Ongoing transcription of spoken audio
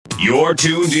You're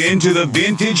tuned in to the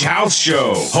Vintage House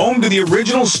Show, home to the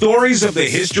original stories of the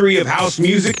history of house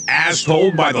music as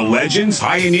told by the legends,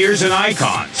 pioneers, and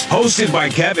icons. Hosted by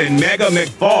Kevin Mega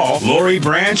McFall, Lori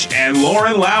Branch, and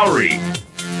Lauren Lowry.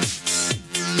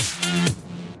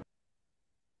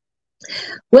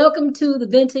 Welcome to the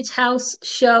Vintage House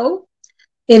Show.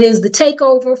 It is the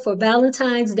takeover for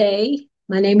Valentine's Day.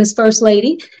 My name is First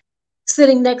Lady.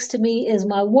 Sitting next to me is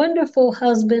my wonderful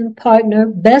husband, partner,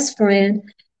 best friend,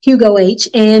 Hugo H.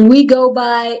 And we go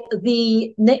by what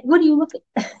do you look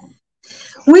at?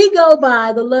 We go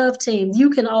by the love team.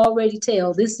 You can already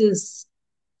tell this is,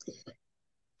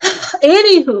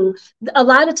 anywho, a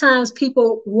lot of times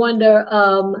people wonder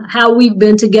how we've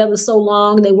been together so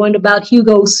long. They wonder about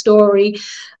Hugo's story.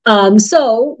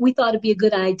 So we thought it'd be a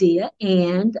good idea,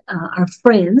 and our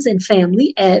friends and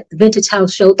family at the Vintage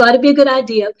House Show thought it'd be a good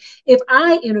idea if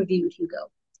I interviewed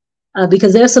Hugo,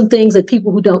 because there's some things that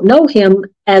people who don't know him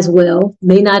as well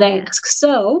may not ask.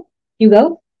 So,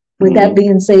 Hugo, with that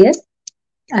being said,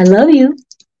 I love you.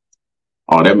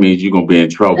 Oh, that means you're going to be in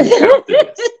trouble after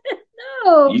this.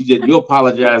 No. You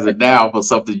apologizing now for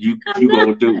something you going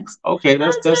to do. Okay,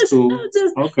 that's cool.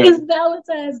 Okay. It's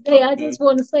Valentine's Day. I just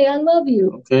want to say I love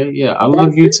you. Okay, yeah, I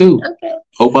love you too. Okay.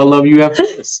 Hope I love you after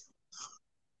this.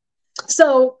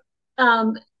 So,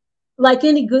 like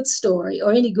any good story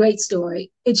or any great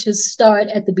story, it should start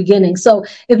at the beginning. So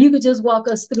if you could just walk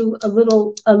us through a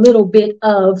little bit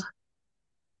of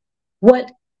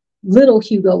what little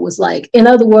Hugo was like. In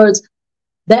other words,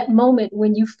 that moment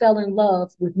when you fell in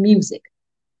love with music.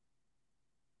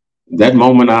 That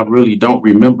moment I really don't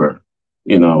remember.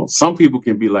 You know, some people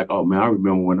can be like, "Oh man, I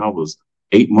remember when I was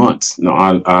 8 months." No,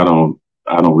 I don't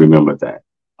remember that.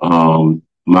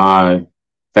 My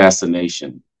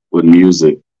fascination with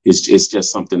music it's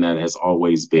just something that has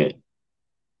always been.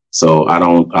 So I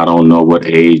don't know what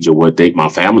age or what date. My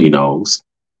family knows,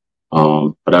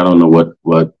 but I don't know what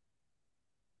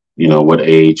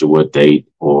age or what date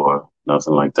or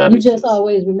nothing like that. You just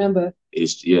always remember.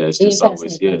 It's just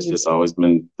always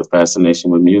been the fascination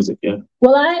with music. Yeah.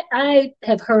 Well, I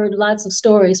have heard lots of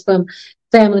stories from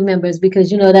family members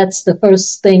because, that's the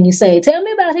first thing you say. Tell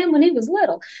me about him when he was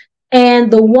little.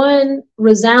 And the one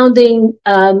resounding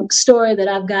story that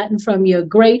I've gotten from your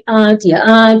great aunt,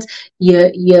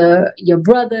 your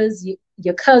brothers,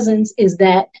 your cousins, is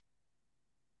that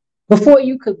before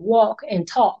you could walk and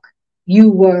talk,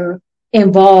 you were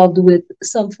involved with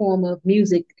some form of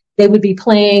music. They would be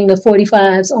playing the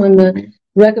 45s on the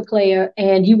record player,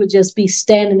 and you would just be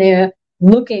standing there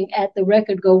looking at the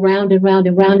record go round and round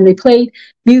and round. And they played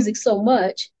music so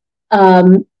much.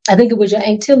 I think it was your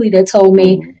Aunt Tilly that told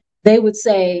me they would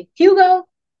say, "Hugo,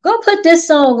 go put this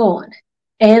song on."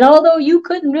 And although you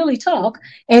couldn't really talk,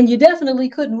 and you definitely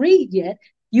couldn't read yet,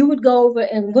 you would go over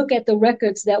and look at the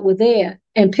records that were there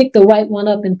and pick the right one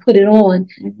up and put it on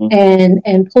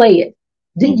and play it.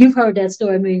 You've heard that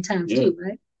story many times too,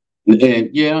 right?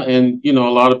 And a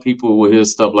lot of people will hear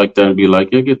stuff like that and be like,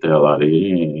 "Yeah, get the hell out of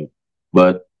here."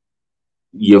 But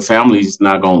your family's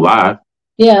not gonna lie.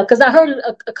 Yeah, because I heard it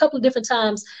a couple of different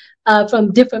times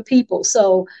from different people.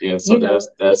 So that's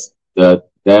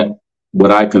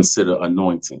what I consider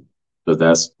anointing, because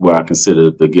that's where I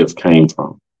consider the gift came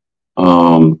from.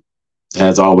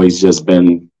 Has always just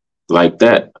been like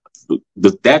that.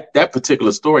 That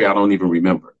particular story I don't even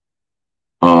remember.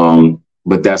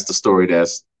 But that's the story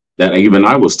that even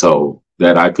I was told,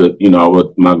 that I could,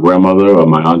 my grandmother or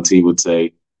my auntie would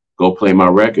say, "Go play my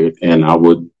record," and I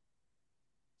would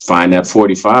find that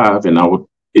 45 and I would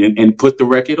and put the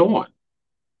record on.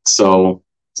 So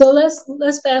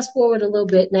let's fast forward a little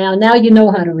bit now. Now you know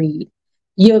how to read.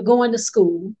 You're going to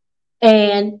school,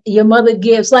 and your mother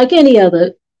gives, like any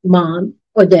other mom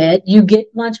or dad, you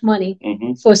get lunch money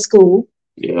for school.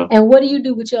 Yeah. And what do you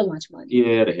do with your lunch money?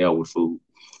 Yeah, the hell with food.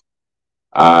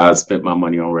 I spent my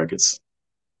money on records.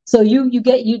 So you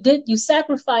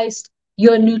sacrificed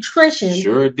your nutrition.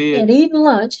 Sure did. And eating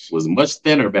lunch. Was much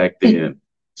thinner back then.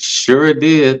 Sure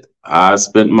did. I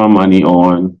spent my money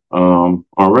on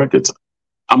records.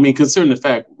 I mean, considering the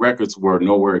fact records were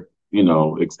nowhere,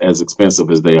 as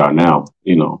expensive as they are now,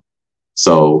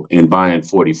 So in buying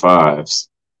 45s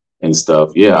and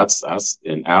stuff,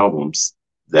 and albums,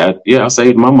 I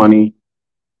saved my money.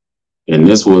 And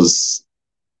this was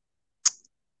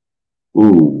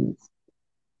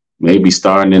maybe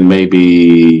starting in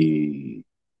maybe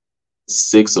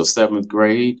 6th or 7th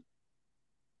grade.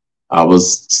 I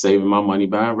was saving my money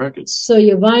buying records. So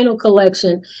your vinyl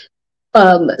collection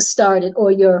started,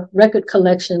 or your record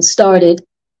collection started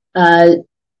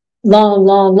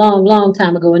long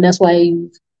time ago, and that's why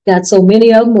you got so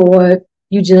many of them, or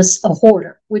you just a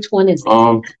hoarder? Which one is it?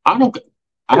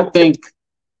 I think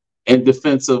in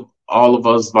defense of all of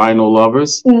us vinyl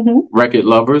lovers, record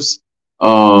lovers,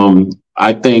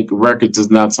 I think records is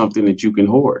not something that you can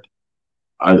hoard.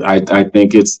 I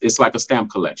think it's like a stamp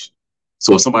collection.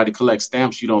 So if somebody collects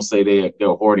stamps, you don't say they're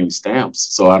hoarding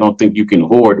stamps. So I don't think you can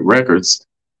hoard records.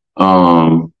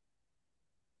 I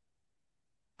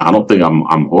don't think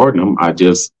I'm hoarding them. I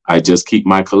just keep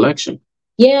my collection.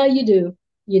 Yeah, you do.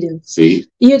 You do. See,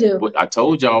 you do. I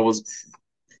told y'all was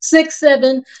 6,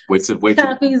 7 copies of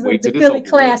the Philly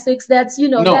classics. That's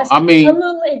no, that's I mean, a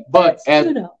little, but as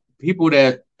people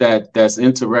that's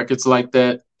into records like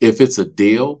that, if it's a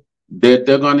deal,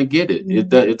 they're gonna get it.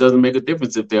 It doesn't make a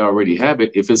difference if they already have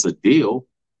it. If it's a deal,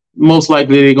 most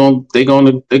likely they're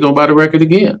gonna buy the record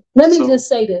again. Let me just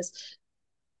say this.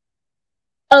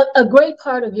 A great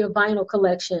part of your vinyl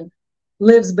collection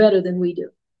lives better than we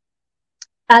do.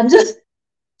 I'm just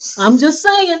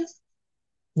saying,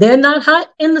 they're not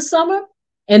hot in the summer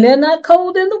and they're not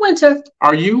cold in the winter.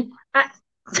 Are you?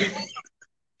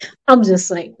 I'm just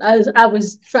saying. I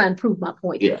was trying to prove my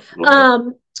point. Yeah.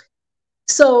 Okay.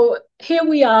 So here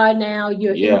we are now.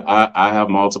 I have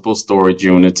multiple storage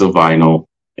units of vinyl,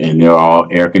 and they're all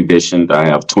air conditioned. I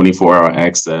have 24-hour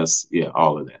access. Yeah,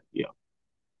 all of that. Yeah.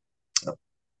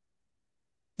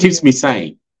 Keeps me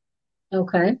sane.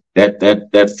 Okay.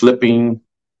 That flipping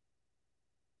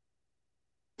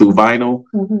through vinyl,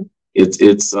 it's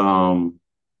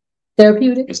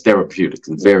therapeutic. It's therapeutic.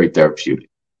 It's very therapeutic.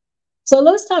 So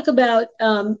let's talk about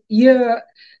you're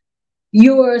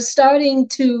starting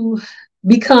to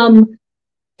become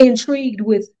intrigued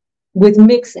with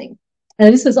mixing.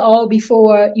 And this is all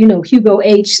before, Hugo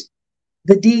H,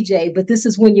 the DJ, but this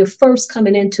is when you're first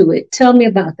coming into it. Tell me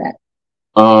about that.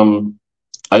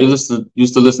 I used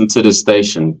to listen to this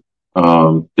station,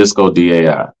 Disco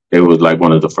DAI. It was like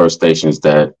one of the first stations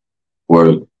that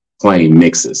were playing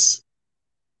mixes.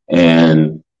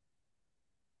 And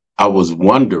I was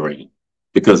wondering,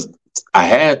 because I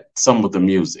had some of the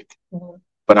music,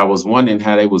 but I was wondering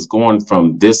how they was going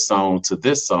from this song to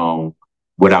this song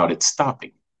without it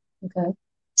stopping. Okay.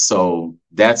 So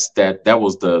that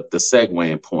was the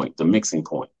segueing point, the mixing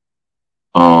point.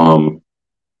 Who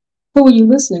were you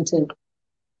listening to?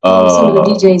 Some of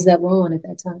the DJs that were on at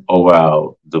that time. Oh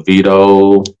wow,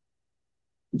 DeVito,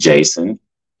 Jason.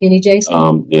 Any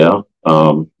Jason? Yeah.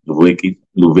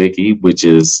 Luvicki, which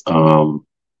is who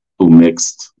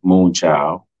mixed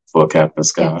Moonchild for Captain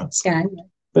Sky. Captain Sky. Yeah.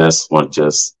 That's one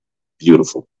just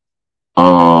beautiful.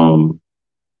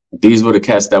 These were the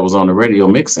cats that was on the radio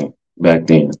mixing back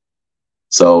then.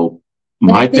 So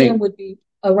my thing would be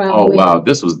around. Oh wow,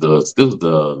 this was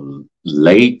the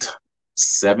late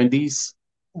 70s.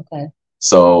 Okay.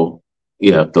 So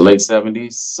yeah, the late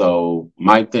 70s. So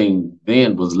my thing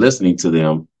then was listening to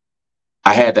them.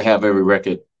 I had to have every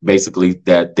record basically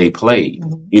that they played,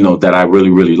 that I really,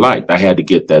 really liked. I had to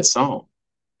get that song.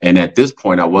 And at this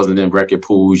point, I wasn't in record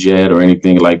pools yet or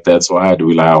anything like that. So I had to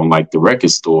rely on like the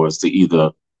record stores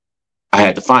to I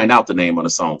had to find out the name of the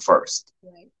song first.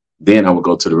 Right. Then I would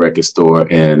go to the record store,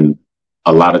 and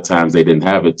a lot of times they didn't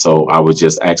have it. So I would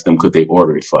just ask them, could they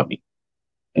order it for me?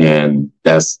 And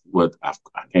that's what I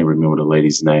can't remember the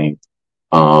lady's name.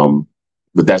 But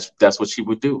that's what she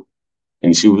would do.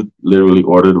 And she would literally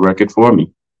order the record for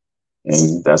me.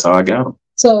 And that's how I got them.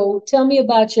 So tell me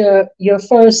about your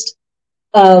first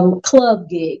club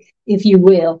gig, if you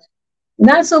will.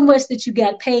 Not so much that you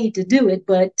got paid to do it,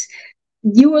 but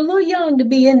you were a little young to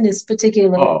be in this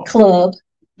particular club.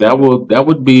 That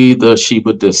would be the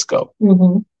Sheba Disco.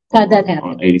 How'd that happen?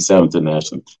 On 87th and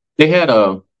National.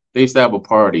 They used to have a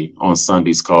party on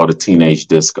Sundays called a Teenage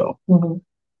Disco.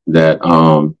 That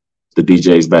the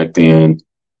DJs back then,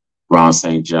 Ron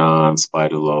St. John,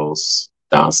 Spider Los,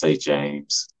 Don St.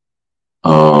 James,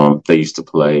 they used to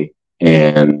play,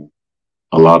 and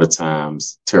a lot of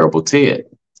times Terrible Ted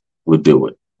would do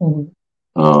it.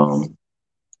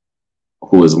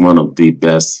 Who is one of the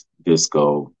best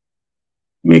disco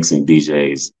mixing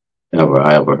DJs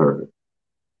I ever heard.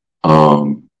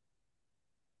 And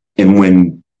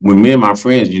when me and my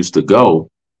friends used to go,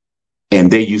 and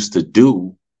they used to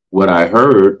do what I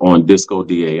heard on Disco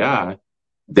DAI,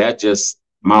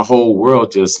 my whole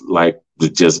world was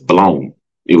just blown.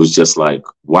 It was just like,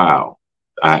 wow,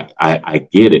 I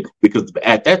get it. Because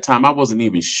at that time, I wasn't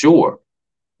even sure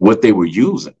what they were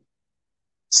using.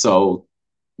 So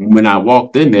when I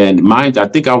walked in there, and mind you, I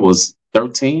think I was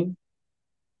 12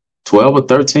 or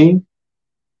 13,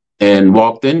 and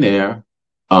walked in there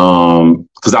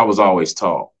because I was always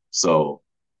tall. So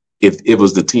if it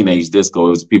was the Teenage Disco,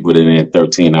 it was people that had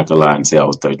 13. I could lie and say I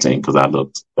was 13 because I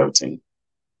looked 13.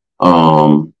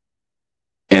 And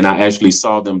And I actually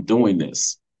saw them doing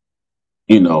this,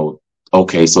 you know,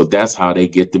 okay, so that's how they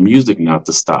get the music not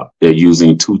to stop. They're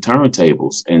using two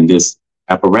turntables and this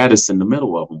apparatus in the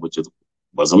middle of them,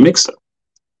 was a mixer.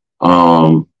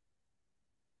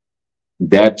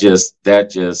 That just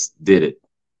did it.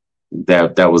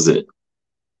 That was it.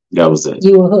 That was it.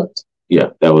 You were hooked. Yeah,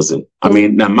 that was it. I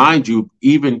mean, now mind you,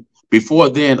 even before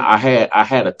then, I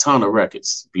had a ton of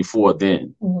records before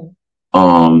then.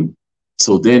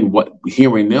 So then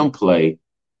hearing them play,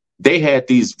 they had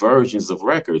these versions of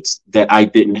records that I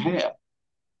didn't have,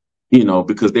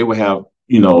 because they would have,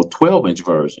 12-inch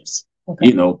versions.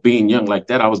 Okay. Being young like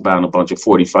that, I was buying a bunch of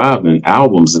 45 and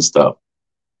albums and stuff.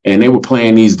 And they were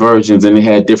playing these versions and it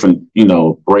had different,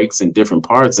 breaks and different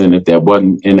parts in it that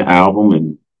wasn't in the album.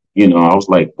 And, I was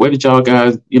like, where did y'all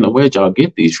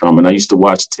get these from? And I used to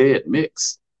watch Ted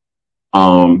mix,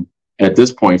 at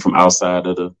this point from outside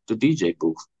of the DJ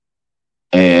booth.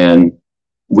 And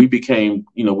we became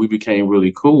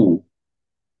really cool.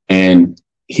 And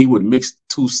he would mix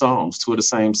two of the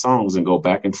same songs and go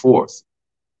back and forth.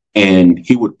 And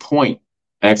he would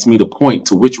ask me to point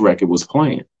to which record was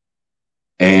playing.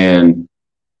 And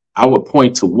I would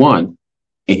point to one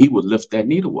and he would lift that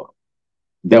needle up.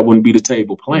 That wouldn't be the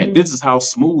table playing. Mm-hmm. This is how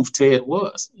smooth Ted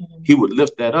was. Mm-hmm. He would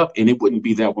lift that up and it wouldn't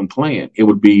be that one playing. It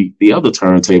would be the other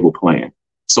turntable playing.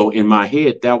 So in my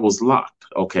head, that was locked.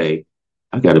 Okay,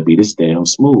 I got to be this damn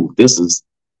smooth.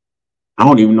 I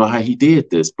don't even know how he did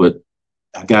this, but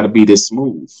I got to be this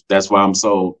smooth. That's why I'm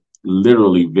so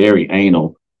literally very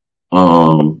anal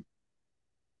on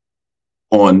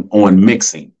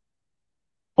mixing.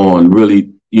 On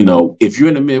really, if you're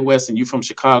in the Midwest and you're from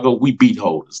Chicago, we beat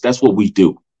holders. That's what we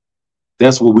do.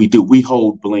 We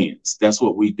hold blends. That's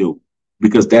what we do,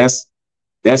 because that's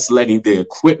letting the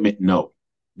equipment know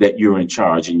that you're in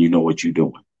charge and you know what you're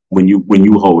doing when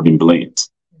you holding blends.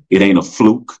 It ain't a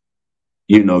fluke.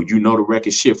 You know the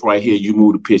record shift right here, you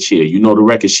move the pitch here. You know the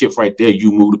record shift right there,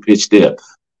 you move the pitch there.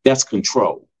 That's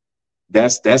control.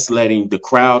 That's letting the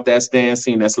crowd that's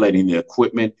dancing, that's letting the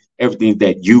equipment, everything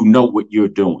that you know what you're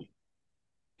doing,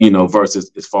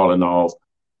 versus it's falling off,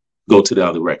 go to the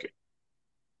other record.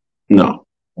 No.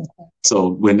 Okay. So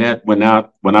when I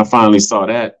finally saw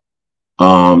that,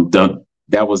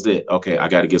 that was it. Okay, I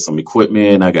got to get some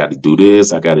equipment. I got to do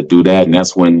this. I got to do that. And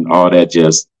that's when all that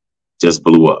just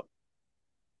blew up.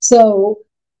 So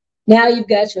now you've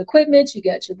got your equipment, you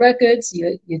got your records,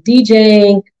 you're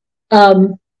DJing.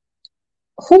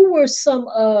 Who were some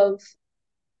of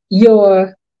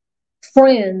your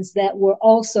friends that were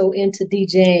also into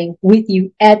DJing with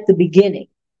you at the beginning?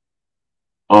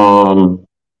 A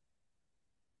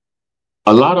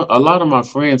lot of my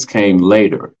friends came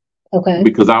later. Okay.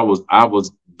 Because I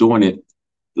was doing it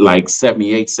like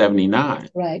 78, 79.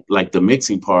 Right. Like the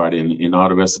mixing part and all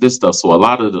the rest of this stuff. So a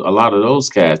lot of those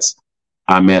cats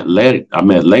I met later.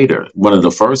 One of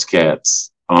the first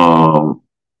cats,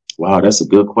 wow, that's a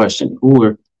good question. Who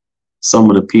were some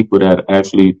of the people that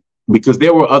actually, because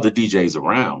there were other DJs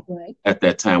around at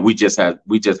that time. We just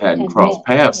hadn't crossed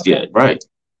paths yet. Right.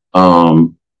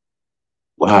 Wow.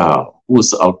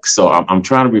 So I'm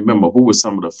trying to remember who were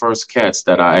some of the first cats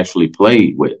that I actually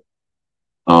played with.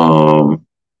 Wow.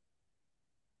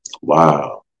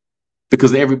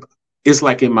 Because it's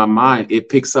like in my mind, it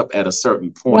picks up at a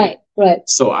certain point. Right.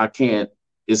 So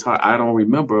it's hard. I don't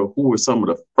remember who were some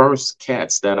of the first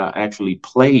cats that I actually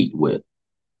played with.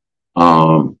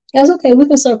 That's okay. We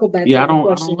can circle back. Yeah, I don't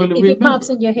really if remember. it pops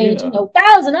in your head,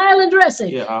 Thousand Island dressing.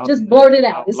 Yeah, just blurt it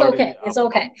out. It's okay. It's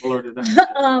okay. Blurt it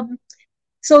out.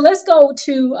 So let's go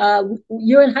to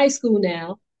you're in high school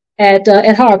now at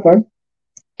Harper,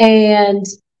 and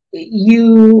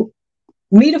you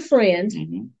meet a friend.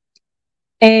 Mm-hmm.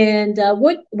 And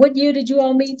what year did you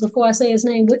all meet? Before I say his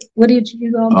name, what did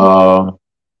you all meet?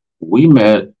 We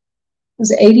met.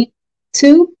 Was it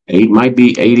 82? It might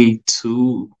be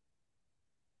 82.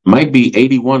 Might be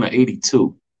 81 or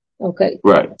 82. Okay.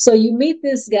 Right. So you meet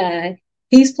this guy.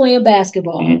 He's playing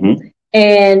basketball, mm-hmm.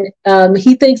 and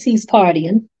he thinks he's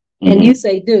partying. Mm-hmm. And you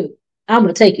say, "Dude, I'm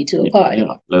going to take you to a party."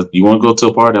 Yeah. You want to go to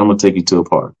a party? I'm going to take you to a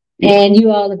party. Yeah. And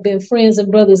you all have been friends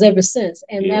and brothers ever since.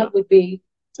 And that would be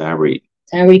Tyree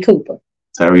Cooper.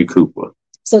 Tyree Cooper.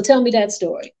 So tell me that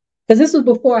story, because this was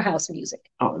before house music.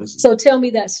 So tell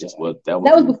me that story. That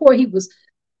was before he was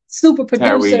super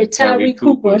producer Tyree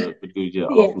Cooper.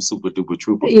 From Super Duper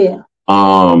Trooper. Yeah.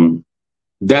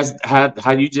 That's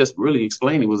how you just really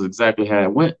explained it, was exactly how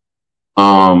it went.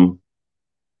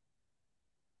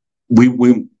 We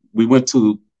went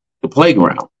to the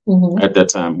playground, mm-hmm. at that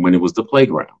time when it was the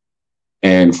playground,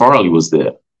 and Farley was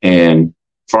there, and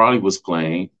Farley was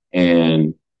playing,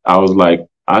 and I was like,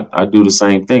 I do the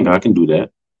same thing. I can do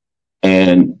that.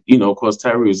 And, of course,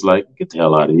 Tyree was like, get the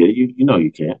hell out of here. You know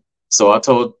you can't. So I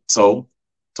told him,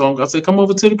 I said, come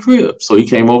over to the crib. So he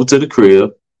came over to the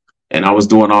crib and I was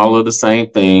doing all of the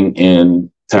same thing. And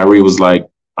Tyree was like,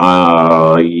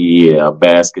 yeah,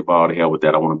 basketball, the hell with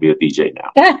that. I want to be a DJ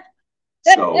now.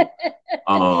 So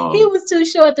he was too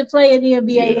short to play in the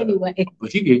NBA anyway.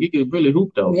 But he could really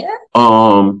hoop though. Yeah.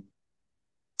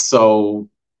 So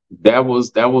that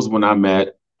was when I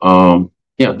met that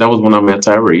was when I met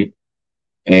Tyree.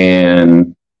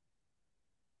 And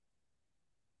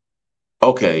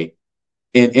okay,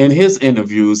 in his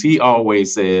interviews, he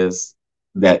always says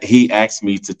that he asked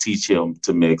me to teach him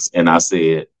to mix, and I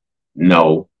said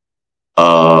no.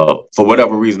 For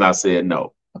whatever reason, I said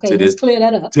no. Okay, let's clear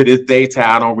that up. To this day,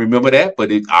 I don't remember that,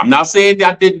 but I'm not saying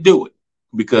I didn't do it,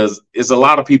 because it's a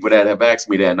lot of people that have asked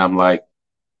me that, and I'm like,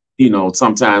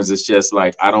 sometimes it's just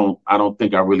like I don't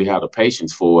think I really have the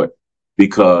patience for it,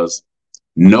 because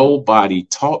nobody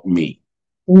taught me.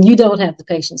 You don't have the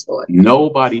patience for it.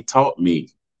 Nobody taught me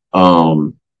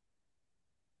how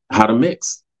to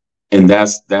mix, and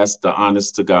that's the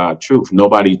honest to God truth.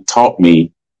 Nobody taught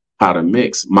me how to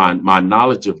mix. My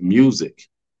knowledge of music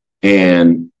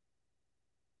and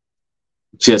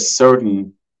just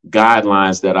certain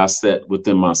guidelines that I set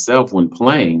within myself when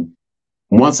playing,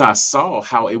 once I saw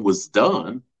how it was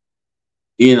done,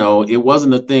 it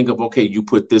wasn't a thing of, okay, you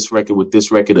put this record with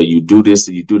this record, or you do this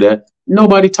or you do that.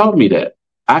 Nobody taught me that.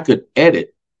 I could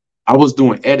edit. I was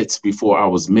doing edits before I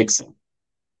was mixing,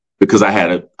 because I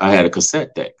had a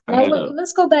cassette deck.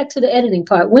 Let's go back to the editing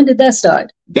part. When did that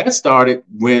start? That started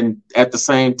at the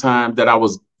same time that I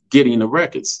was getting the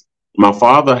records. My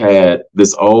father had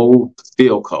this old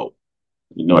Philco.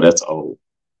 That's old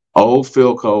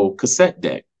Philco cassette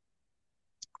deck,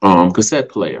 cassette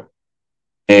player.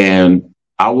 And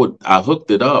I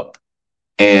hooked it up,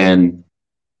 and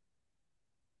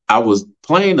I was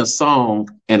playing a song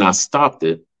and I stopped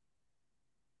it,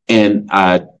 and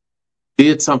I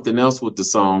did something else with the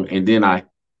song, and then I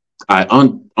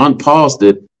unpaused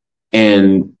it,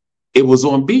 and it was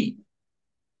on beat.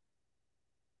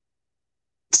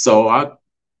 So I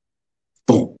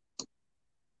boom,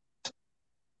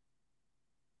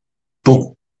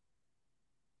 boom.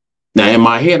 Now in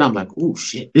my head, I'm like, oh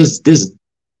shit, this,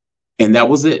 and that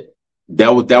was it.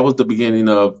 That was the beginning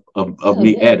of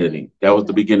me editing. That was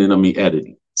the beginning of me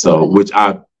editing. So which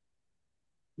I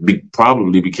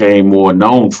probably became more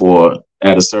known for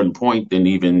at a certain point than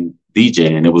even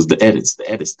DJing. It was the edits.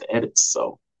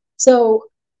 So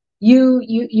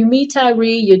you meet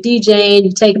Tyree, you're DJing,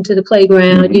 you take him to the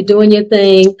playground, you're doing your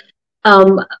thing.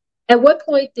 At what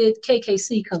point did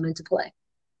KKC come into play?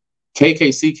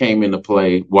 KKC came into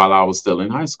play while I was still in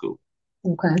high school.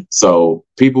 Okay. So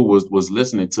people was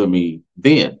listening to me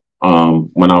then,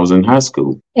 when I was in high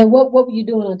school. And what were you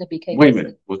doing on WKKC? Wait a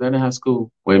minute. Was that in high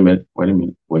school? Wait a minute.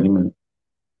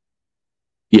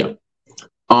 Yeah.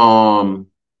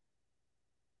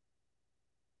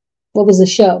 What was the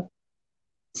show?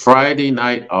 Friday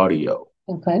Night Audio.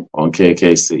 Okay. On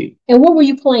KKC. And what were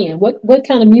you playing? What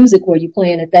kind of music were you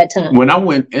playing at that time? When I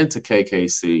went into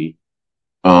KKC,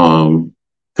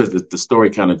 because the story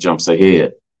kind of jumps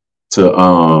ahead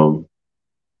to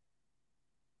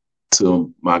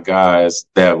my guys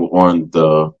that were on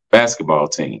the basketball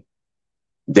team.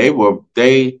 They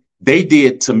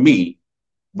did to me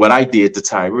what I did to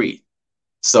Tyree.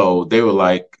 So they were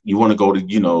like, you want to go to,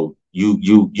 you're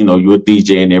a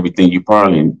DJ and everything, you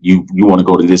partying, you want to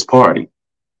go to this party.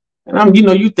 And I'm,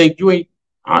 you think you ain't,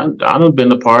 I done been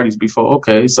to parties before.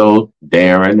 Okay. So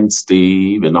Darren and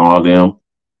Steve and all them,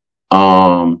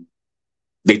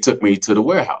 they took me to the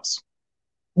warehouse.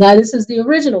 Now this is the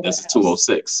original. This is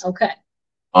 206. Okay.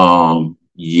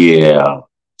 Yeah,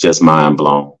 just mind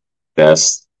blown.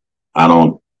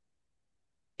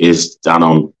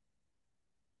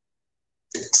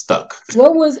 Stuck.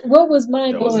 What was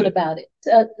mind blowing about it?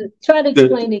 Try to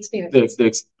explain the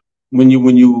experience. When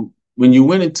you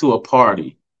went into a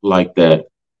party like that,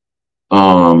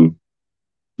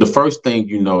 the first thing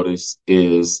you notice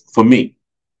is, for me,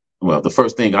 the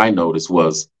first thing I noticed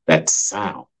was that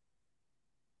sound.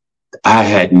 I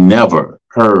had never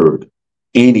heard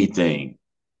anything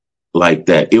like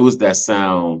that. It was that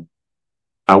sound.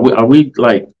 Are we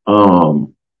like,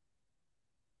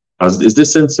 is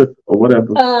this censored or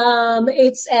whatever?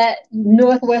 It's at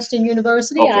Northwestern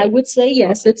University. Okay. I would say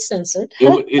yes, it's censored.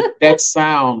 That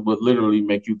sound would literally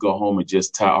make you go home and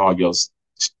just tie all your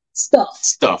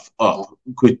stuff up,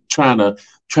 trying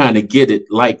to get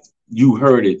it like you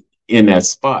heard it in that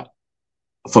spot.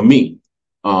 For me,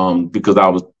 because I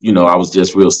was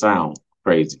just real sound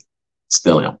crazy,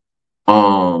 still am.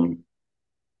 Then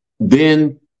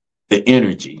the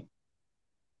energy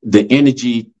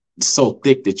so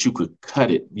thick that you could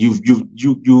cut it. You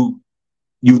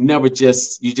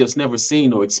just never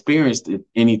seen or experienced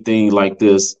anything like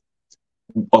this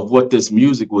of what this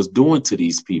music was doing to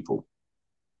these people.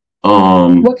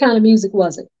 What kind of music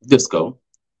was it? Disco.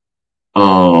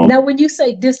 Now, when you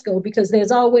say disco, because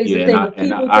there's always a thing where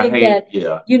people think that,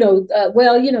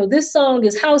 this song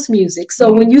is house music.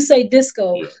 So when you say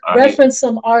disco, reference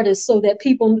some artists so that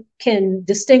people can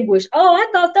distinguish, oh, I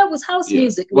thought that was house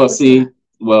music. Well,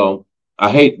 I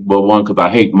hate, one, because I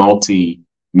hate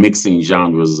mixing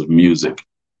genres of music.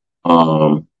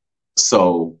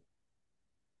 So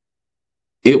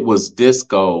it was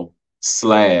disco /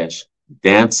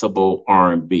 danceable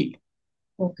R&B.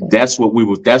 Okay. That's what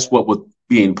was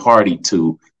being partied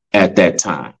to at that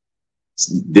time.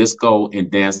 Disco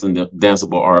and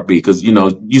danceable R&B. Because,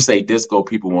 you say disco,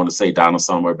 people want to say Donna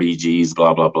Summer, Bee Gees,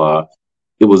 blah, blah, blah.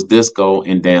 It was disco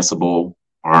and danceable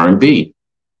R&B,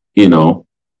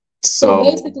 So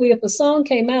basically, if a song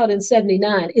came out in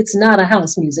 79, it's not a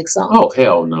house music song. Oh,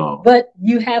 hell no. But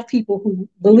you have people who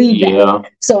believe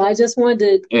that. So I just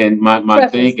wanted to. And my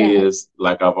thing is,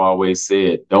 like I've always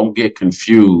said, don't get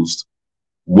confused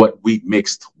what we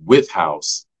mixed with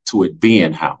house to it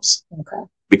being house. Okay.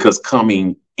 Because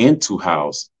coming into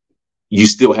house, you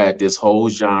still had this whole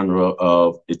genre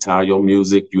of Italian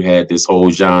music. You had this whole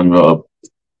genre of,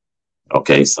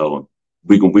 okay, so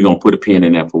we're gonna put a pin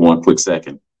in that for one quick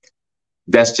second.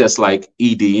 That's just like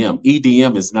EDM.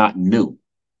 EDM is not new.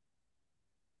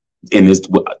 And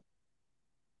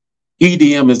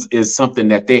EDM is something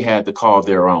that they had to call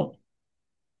their own.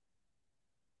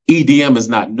 EDM is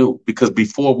not new, because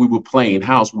before we were playing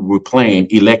house, we were playing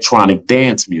electronic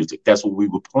dance music. That's what we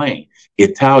were playing.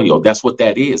 Italio, that's what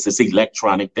that is. It's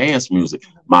electronic dance music.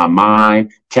 My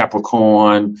Mind,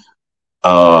 Capricorn,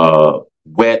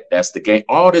 Wet, that's the game.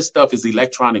 All this stuff is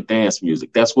electronic dance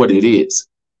music. That's what it is.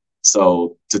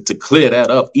 So to clear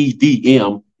that up,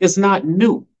 EDM is not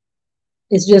new.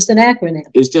 It's just an acronym.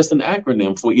 It's just an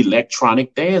acronym for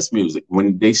electronic dance music.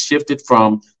 When they shifted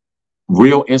from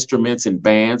real instruments and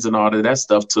bands and all of that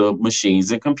stuff to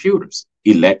machines and computers,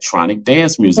 electronic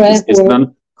dance music. It's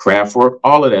done Kraftwerk,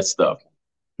 all of that stuff.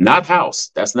 Not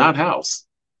house. That's not house.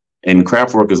 And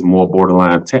Kraftwerk is more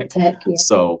borderline tech. Yeah.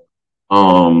 So,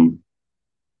 but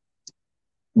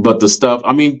the stuff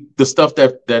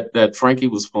that Frankie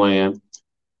was playing,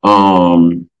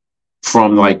 from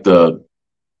like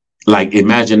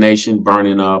Imagination,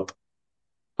 Burning Up,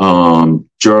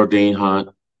 Geraldine Hunt,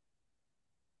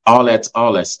 all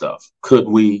that stuff. Could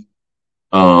We,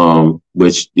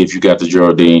 which if you got the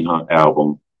Geraldine Hunt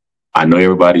album, I know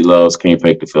everybody loves Can't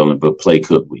Fake the Feeling, but play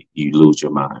Could We, you lose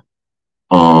your mind.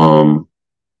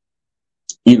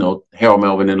 Harold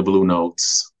Melvin and the Blue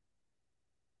Notes,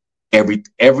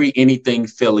 anything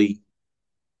Philly,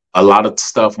 a lot of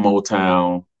stuff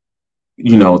Motown,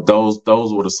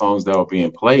 those were the songs that were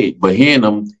being played. But hearing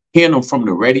them from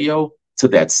the radio to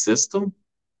that system,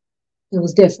 it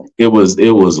was different. It was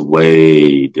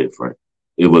way different.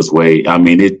 It was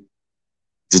to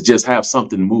just have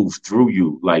something move through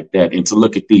you like that, and to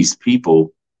look at these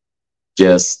people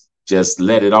just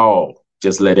let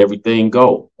everything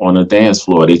go on the dance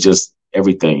floor. They just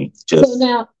everything. So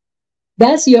now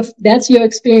that's your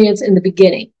experience in the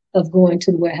beginning of going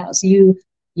to the warehouse. You're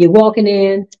walking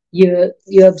in, you're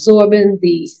absorbing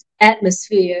the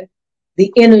atmosphere,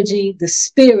 the energy, the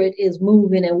spirit is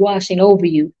moving and washing over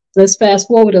you. Let's fast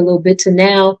forward a little bit to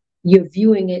now you're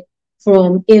viewing it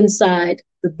from inside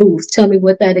the booth. Tell me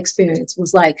what that experience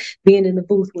was like, being in the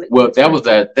booth with. Well,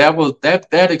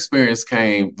 that experience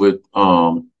came with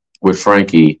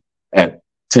Frankie at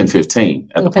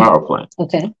 10:15 at the power plant.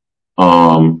 Okay.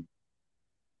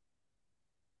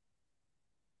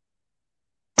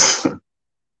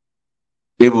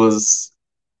 It was,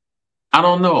 I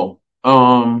don't know.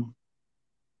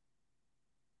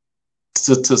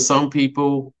 To some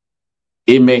people,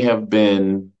 it may have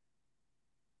been,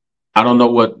 I don't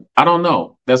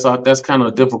know. That's kind of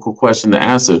a difficult question to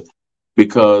answer,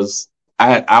 because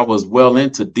I was well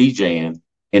into DJing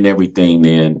and everything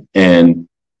then. And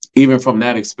even from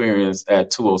that experience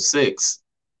at 206,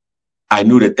 I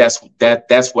knew that's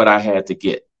what I had to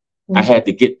get. Mm-hmm. I had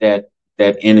to get that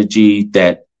energy,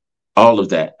 that all of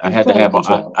that. I had to have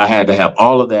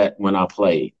all of that when I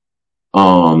played.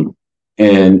 And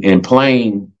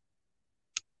playing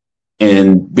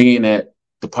and being at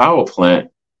the power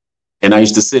plant, and I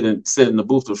used to sit in the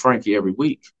booth with Frankie every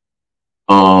week.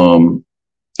 And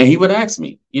he would ask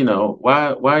me,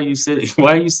 why are you sitting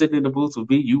in the booth with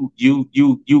me? You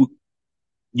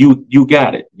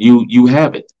got it. You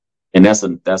have it. and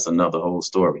that's another whole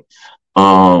story.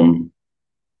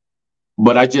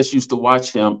 But I just used to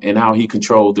watch him and how he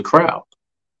controlled the crowd.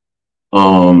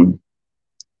 Um,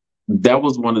 that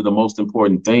was one of the most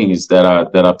important things that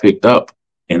I picked up,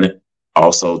 and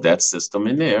also that system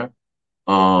in there,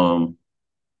 um,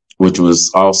 which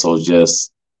was also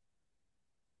just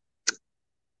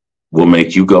will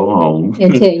make you go home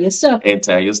and tell your stuff and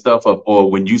tear your stuff up. Or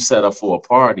when you set up for a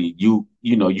party, you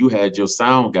had your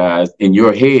sound guys in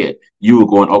your head. You were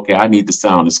going, okay, I need the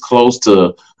sound as close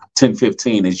to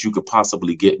 10-15 as you could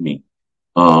possibly get me.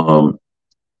 And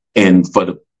for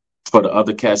the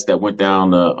other cats that went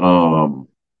down to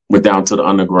the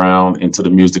underground into the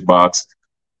music box,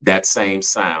 that same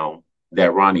sound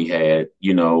that Ronnie had,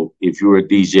 if you were a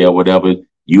DJ or whatever,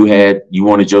 you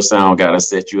wanted your sound guy to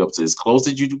set you up to as close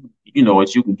as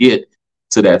as you can get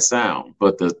to that sound.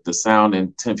 But the sound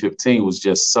in 10-15 was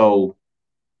just so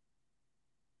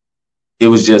it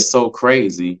was just so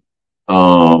crazy.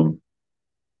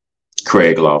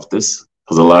 Craig Loftus,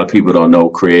 because a lot of people don't know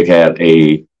Craig had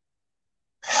a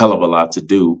hell of a lot to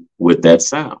do with that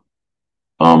sound.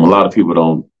 A lot of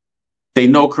people they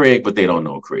know Craig, but they don't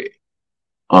know Craig.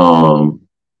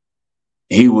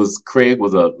 Craig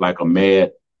was a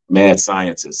mad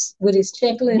scientist with his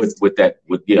checklist, with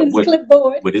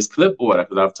clipboard. With his clipboard.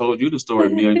 Because I've told you the story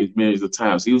millions of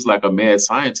times. He was like a mad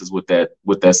scientist with that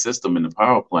system in the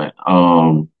power plant.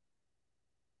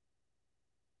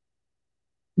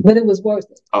 But it was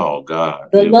worth it. Oh God,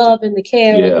 the love and the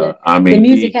care. Yeah, the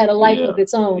music had a life of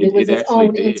its own. It was its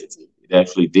own entity. It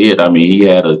actually did. I mean, he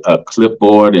had a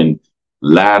clipboard and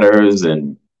ladders,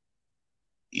 and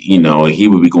he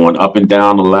would be going up and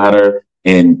down the ladder,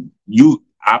 and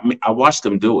I watched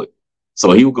him do it.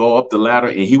 So he would go up the ladder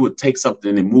and he would take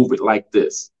something and move it like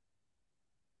this.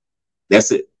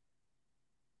 That's it.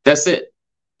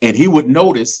 And he would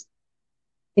notice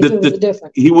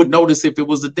he would notice if it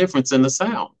was a difference in the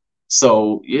sound.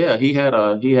 So yeah, he had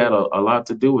a lot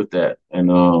to do with that. And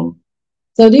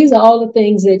so these are all the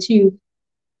things that you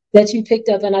picked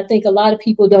up. And I think a lot of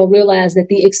people don't realize that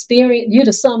the experience, you're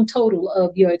the sum total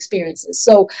of your experiences.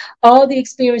 So all the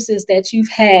experiences that you've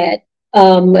had,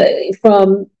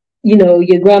 from,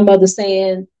 your grandmother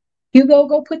saying, Hugo,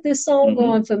 go put this song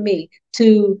on for me,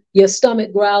 to your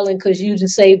stomach growling because you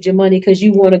just saved your money because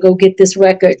you want to go get this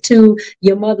record, to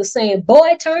your mother saying,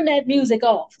 boy, turn that music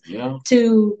off,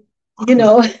 to,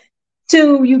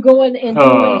 to you going and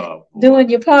doing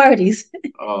your parties.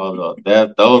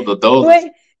 Those.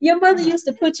 Wait, your mother used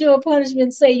to put you on punishment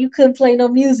and say you couldn't play no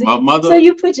music. So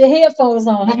you put your headphones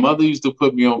on. My mother used to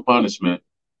put me on punishment,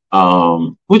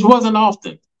 which wasn't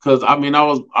often, because I mean I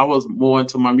was more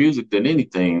into my music than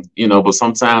anything, but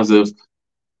sometimes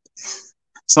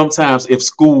if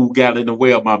school got in the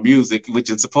way of my music, which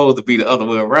is supposed to be the other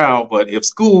way around, but if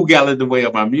school got in the way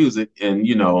of my music and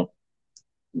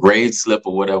grade slip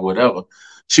or whatever,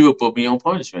 she would put me on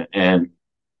punishment. And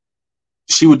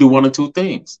she would do one or two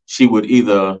things. She would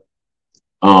either,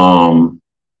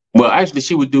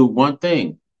 she would do one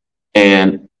thing.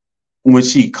 And when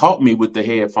she caught me with the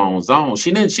headphones on,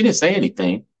 she didn't say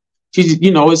anything. She just,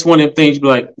 it's one of them things. You'd be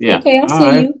like, yeah, okay, I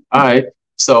see you. All right.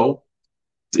 So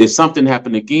if something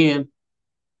happened again,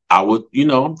 I would,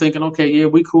 I'm thinking, okay, yeah,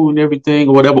 we cool and everything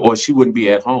or whatever. Or she wouldn't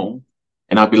be at home,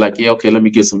 and I'd be like, yeah, okay, let me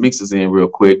get some mixes in real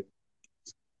quick.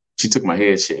 She took my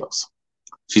head shells.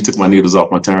 She took my needles off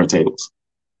my turntables.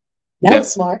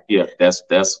 That's smart. Yeah,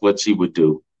 that's what she would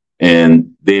do.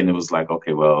 And then it was like,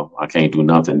 okay, well, I can't do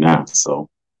nothing now. So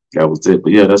that was it.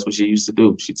 But yeah, that's what she used to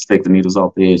do. She'd take the needles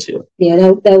off the head shell. Yeah,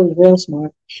 that was real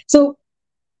smart. So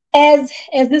as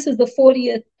this is the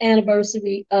 40th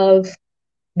anniversary of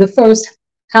the first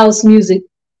house music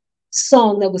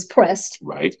song that was pressed.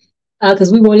 Right.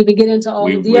 Because we won't even get into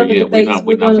all of the other debates.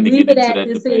 We're going to leave it at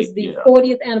this debate. Is the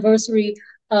 40th anniversary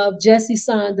of Jesse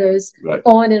Saunders,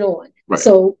 on and on. Right.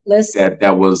 So let's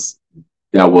that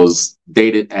was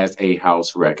dated as a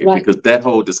house record, because that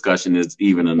whole discussion is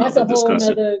even another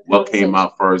discussion. What came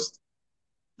out first?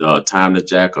 Time to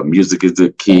Jack or Music is the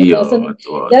Key?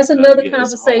 That's another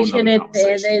conversation, and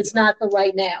it's not for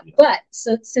right now. Yeah. But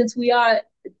since we are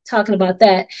talking about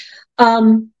that,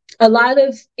 a lot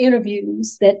of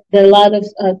interviews that a lot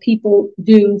of people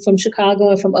do from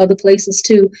Chicago and from other places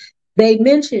too, they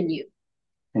mention you.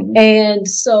 Mm-hmm. And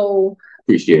so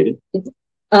appreciate it.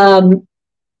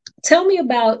 Tell me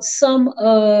about some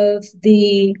of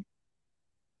the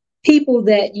people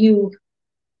that you've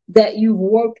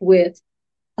worked with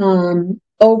over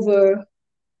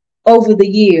the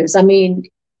years. I mean,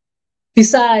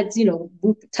 besides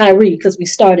Tyree, because we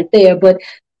started there, but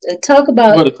talk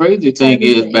about. Well, the crazy thing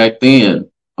is back then,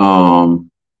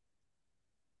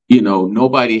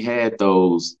 nobody had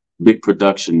those big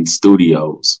production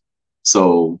studios.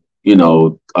 So,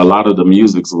 a lot of the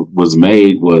music was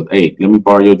made with, hey, let me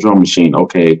borrow your drum machine.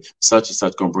 Okay, such and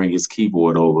such gonna bring his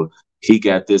keyboard over. He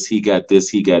got this, he got this,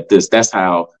 he got this. That's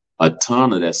how a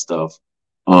ton of that stuff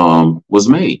was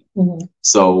made. Mm-hmm.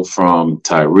 So from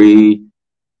Tyree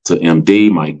to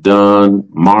MD, Mike Dunn,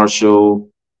 Marshall,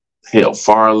 hell,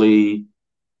 Farley,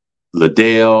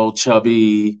 Liddell,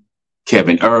 Chubby,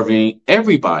 Kevin Irving,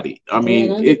 everybody. I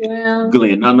mean,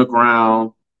 Glenn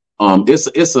Underground.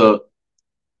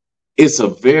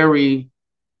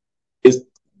 It's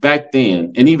back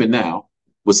then, and even now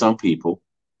with some people,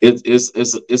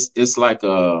 it's like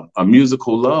a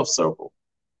musical love circle,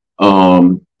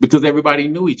 because everybody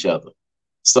knew each other.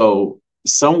 So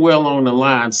somewhere along the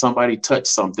line, somebody touched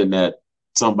something that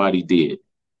somebody did.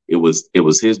 It was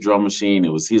his drum machine.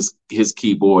 It was his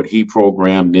keyboard. He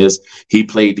programmed this. He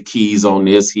played the keys on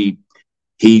this. He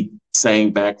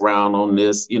sang background on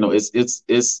this.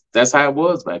 It's that's how it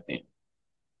was back then.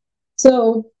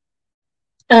 So,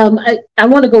 I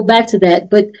want to go back to that,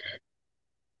 but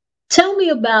tell me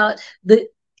about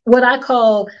what I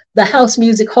call the house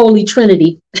music holy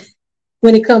trinity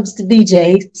when it comes to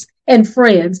DJs and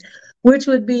friends, which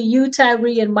would be you,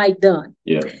 Tyree, and Mike Dunn.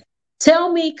 Yeah.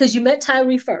 Tell me, because you met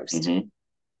Tyree first. Mm-hmm.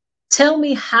 Tell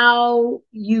me how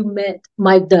you met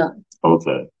Mike Dunn.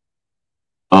 Okay.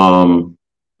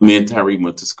 Me and Tyree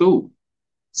went to school.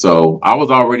 So I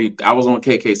was on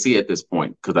KKC at this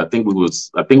point, because I think we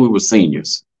were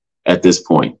seniors at this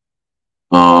point.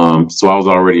 So I was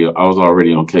already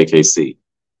on KKC.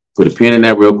 Put a pin in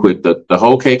that real quick. The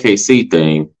whole KKC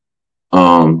thing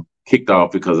kicked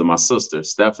off because of my sister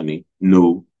Stephanie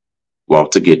knew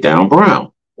Walter Get Down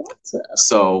Brown.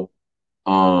 So,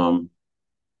 and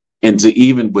to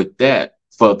even with that,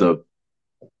 for the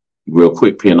real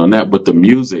quick pin on that, but the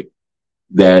music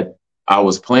that I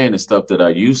was playing and stuff that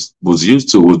I was used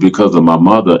to was because of my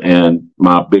mother and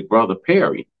my big brother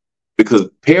Perry, because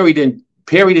Perry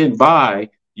didn't buy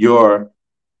your,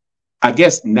 I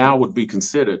guess now would be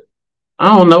considered,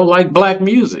 I don't know, like black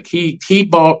music. He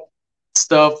bought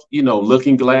stuff,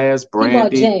 Looking Glass,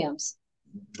 Brandy. He bought jams.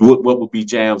 What would be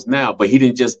jams now? But he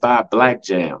didn't just buy black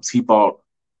jams. He bought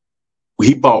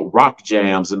rock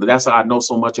jams, and that's how I know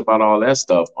so much about all that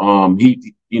stuff.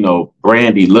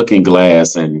 Brandy, Looking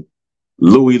Glass, and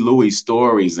Louie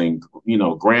Stories, and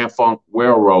Grand Funk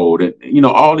Railroad, and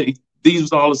all the. These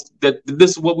was all that. This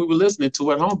is what we were listening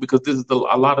to at home, because this is a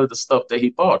lot of the stuff that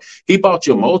he bought. He bought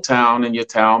your Motown and your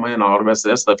Talman and all the rest of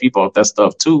that stuff. He bought that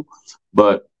stuff too,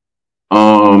 but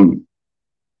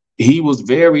he was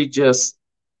very just,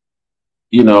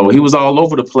 he was all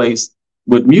over the place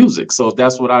with music. So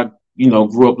that's what I,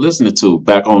 grew up listening to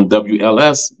back on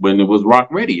WLS when it was rock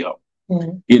radio.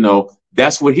 Mm-hmm.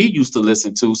 That's what he used to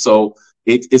listen to. So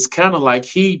it's kind of like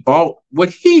he bought what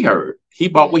he heard. He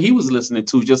bought what he was listening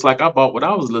to, just like I bought what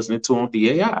I was listening to on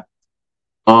DAI.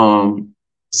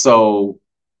 So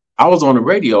I was on the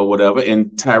radio or whatever,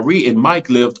 and Tyree and Mike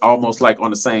lived almost like on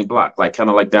the same block, like kind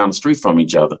of like down the street from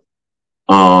each other.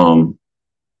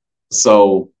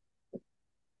 So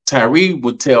Tyree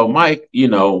would tell Mike,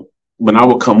 when I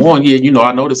would come on,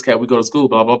 I know this cat, we go to school,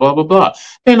 blah, blah, blah, blah, blah.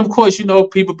 And of course,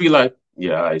 people be like,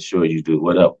 yeah, I sure you do,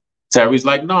 whatever. Tyree's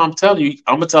like, no, I'm telling you,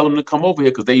 I'm going to tell them to come over here,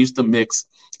 because they used to mix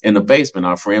in the basement.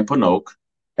 Our friend Panoke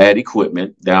had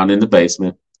equipment down in the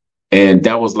basement. And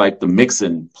that was like the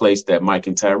mixing place that Mike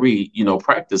and Tyree,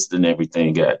 practiced and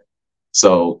everything at.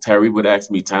 So Tyree would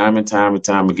ask me time and time and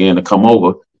time again to come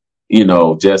over,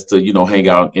 just to, hang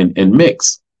out and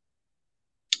mix.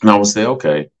 And I would say,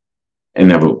 okay, and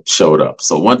never showed up.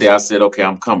 So one day I said, okay,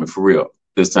 I'm coming for real.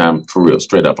 This time for real,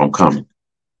 straight up, I'm coming.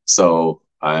 So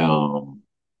I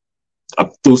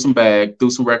threw some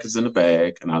records in the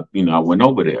bag, and I went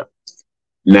over there.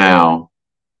 Now,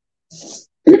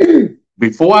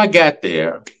 before I got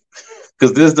there,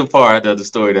 because this is the part of the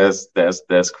story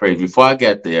that's crazy. Before I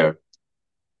got there,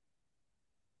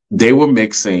 they were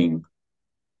mixing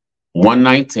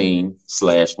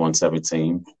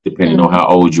 119/117, depending on how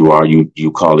old you are,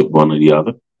 you call it one or the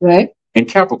other. Right. And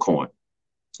Capricorn.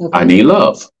 Okay. I Need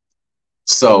Love.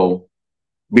 So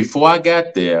before I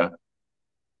got there,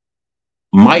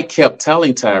 Mike kept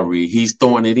telling Tyree he's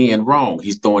throwing it in wrong.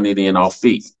 He's throwing it in off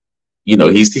beat.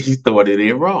 He's throwing it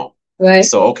in wrong. Right.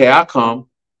 So okay, I come,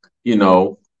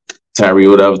 Tyree,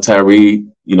 whatever, Tyree,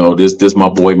 this my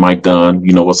boy Mike Dunn,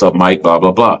 what's up, Mike, blah,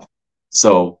 blah, blah.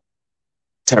 So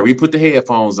Tyree put the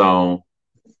headphones on,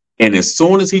 and as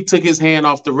soon as he took his hand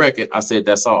off the record, I said,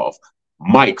 that's off.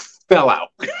 Mike fell out.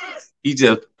 He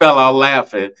just fell out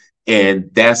laughing. And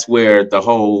that's where the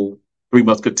whole Three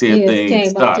Musketeer thing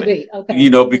started.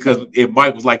 Okay. Because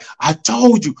Mike was like, I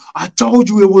told you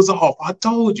it was off. I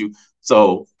told you.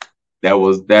 So that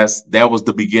was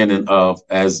the beginning of,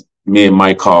 as me and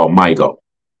Mike call, Mygo.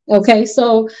 Okay,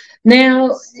 so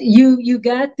now you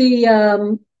got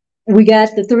the we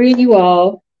got the three of you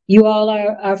all. You all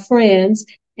are friends,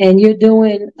 and you're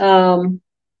doing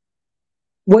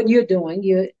what you're doing.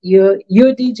 You're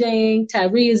DJing.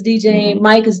 Tyree is DJing. Mm-hmm.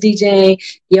 Mike is DJing.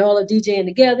 Y'all are DJing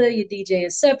together. You're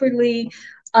DJing separately.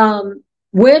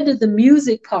 Where did the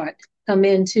music part come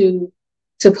into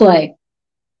play?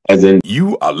 As in,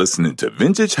 you are listening to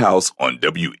Vintage House on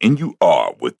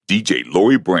WNUR with DJ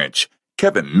Lori Branch,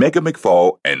 Kevin Mega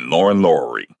McFall, and Lauren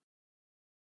Laurie.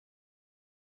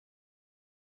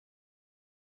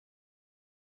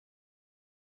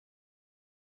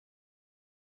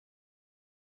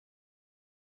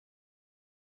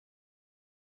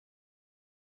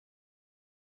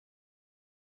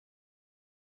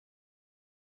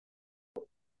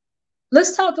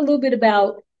 Let's talk a little bit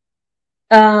about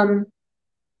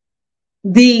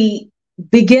the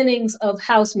beginnings of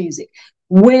house music.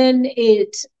 When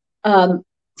it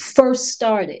first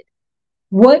started,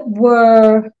 what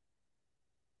were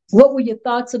your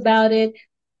thoughts about it?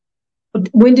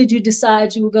 When did you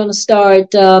decide you were going to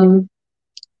start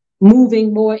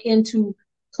moving more into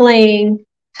playing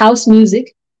house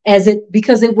music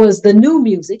because it was the new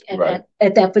music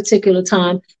at that particular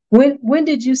time? When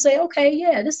did you say, okay,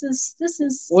 yeah, this is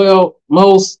well,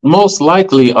 most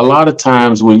likely a lot of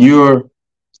times when you're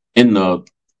in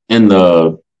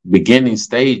the beginning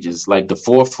stages, like the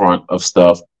forefront of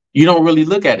stuff, you don't really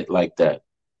look at it like that.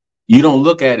 You don't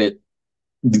look at it.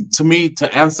 To me,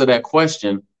 to answer that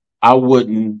question, I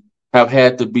wouldn't have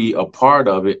had to be a part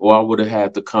of it, or I would have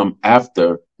had to come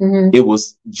after it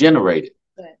was generated.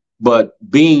 Right. But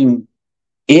being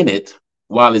in it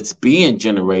while it's being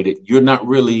generated, you can't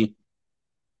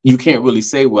really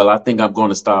say, well, I think I'm going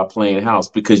to start playing house,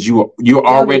 because you're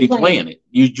already playing it.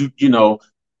 You know,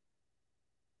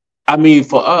 I mean,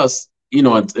 for us,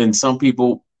 and some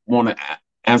people want to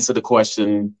answer the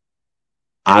question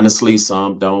honestly,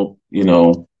 some don't.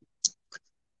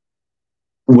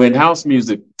 When house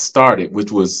music started,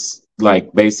 which was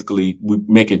like basically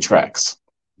making tracks,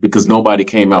 because nobody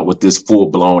came out with this full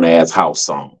blown ass house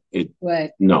song.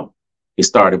 No, it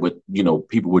started with,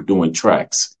 people were doing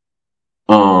tracks.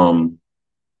 To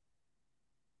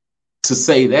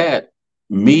say that,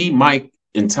 me, Mike,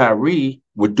 and Tyree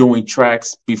were doing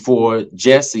tracks before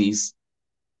Jesse's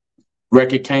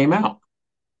record came out.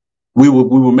 We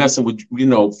were messing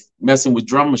with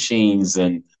drum machines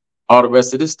and all the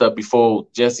rest of this stuff before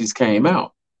Jesse's came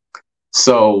out.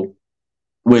 So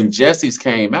when Jesse's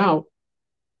came out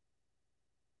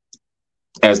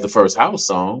as the first house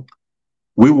song,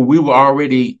 we were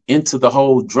already into the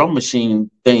whole drum machine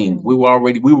thing. We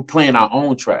were playing our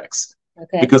own tracks.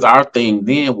 Okay. Because our thing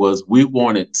then was we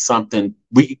wanted something.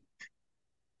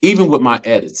 Even with my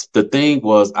edits, the thing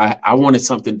was I wanted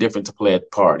something different to play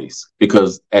at parties,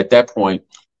 because at that point,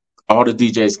 all the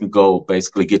DJs can go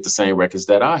basically get the same records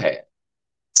that I had.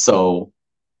 So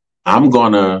I'm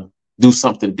going to do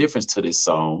something different to this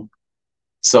song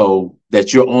so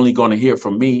that you're only going to hear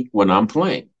from me when I'm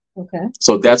playing. Okay.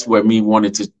 So that's where me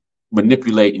wanting to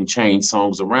manipulate and change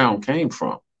songs around came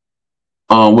from.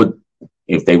 With,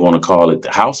 if they want to call it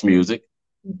the house music,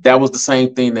 that was the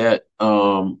same thing that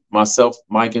myself,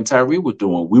 Mike, and Tyree were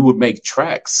doing. We would make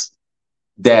tracks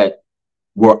that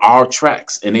were our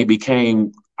tracks, and they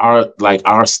became our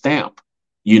stamp.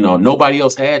 Nobody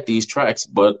else had these tracks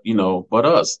but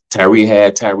us. Tyree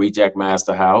had Tyree Jack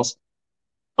Master House.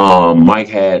 Mike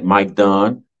had Mike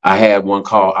Dunn. I had one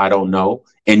called I Don't Know.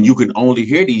 And you can only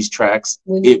hear these tracks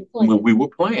when we were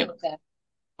playing. Okay.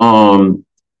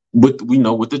 With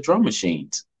the drum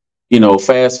machines.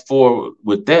 Fast forward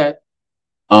with that,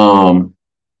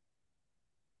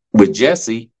 with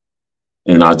Jesse,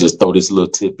 and I'll just throw this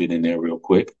little tidbit in there real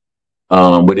quick.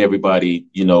 With everybody,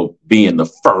 being the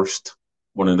first,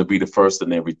 wanting to be the first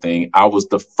and everything, I was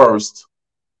the first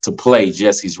to play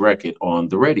Jesse's record on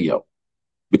the radio,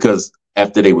 because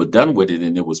after they were done with it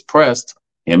and it was pressed,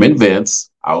 him and Vince,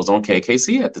 I was on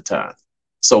KKC at the time.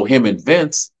 So him and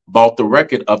Vince bought the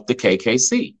record up to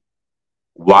KKC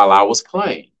while I was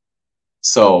playing.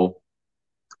 So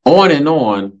on and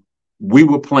on, we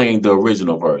were playing the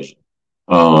original version.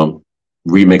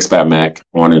 Remixed by Mac,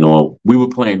 on and on. We were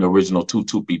playing the original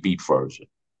 2-2 beat version.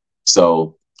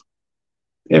 So,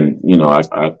 and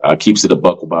I keeps it a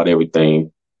buck about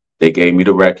everything. They gave me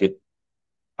the record.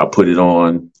 I put it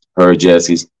on, heard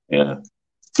Jesse's, and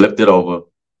flipped it over.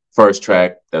 First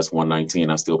track, that's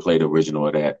 119. I still play the original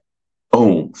of that.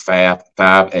 Boom,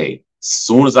 5A.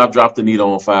 Soon as I dropped the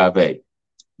needle on 5A,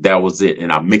 that was it.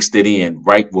 And I mixed it in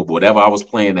right with whatever I was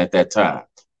playing at that time.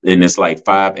 And it's like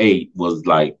 5A was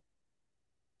like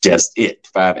just it.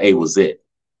 5A was it.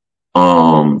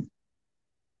 And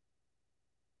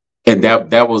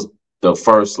that was the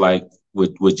first, like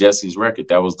with Jesse's record.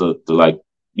 That was the like,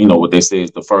 what they say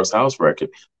is the first house record.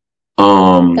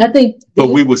 I think, but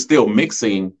we were still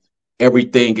mixing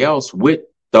everything else with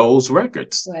those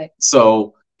records. right.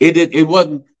 So it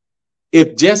wasn't,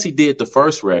 if Jesse did the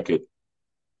first record,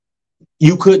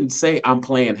 you couldn't say I'm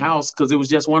playing house because it was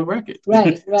just one record.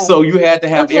 Right. So you had to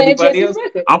have everybody else.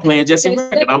 Record. I'm playing Jesse's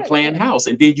record. I'm playing house.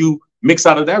 And then you mix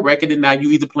out of that record, and now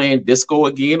you either playing disco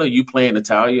again, or you playing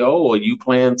Italio, or you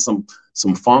playing some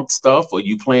funk stuff, or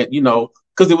you playing,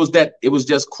 because it was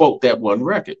just quote that one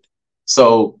record.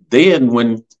 So then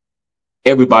when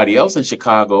everybody else in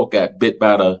Chicago got bit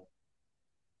by the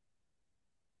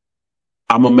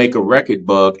I'm gonna make a record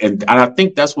bug, and I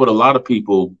think that's what a lot of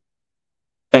people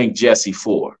thank Jesse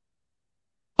for,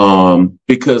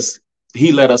 because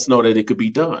he let us know that it could be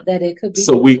done. That it could be.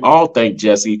 So we all thank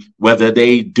Jesse, whether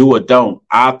they do or don't.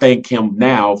 I thank him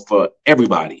now for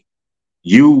everybody.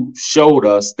 You showed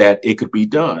us that it could be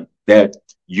done, that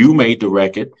you made the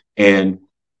record, and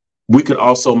we could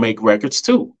also make records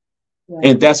too. Right.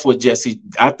 And that's what Jesse,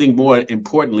 I think more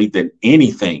importantly than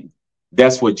anything,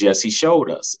 that's what Jesse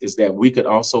showed us, is that we could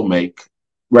also make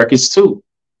records too.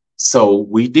 So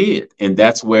we did. And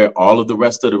that's where all of the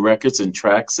rest of the records and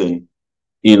tracks and,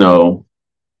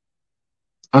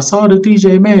 I saw the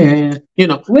DJ man, we're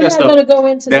not going to go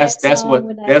into that's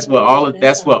where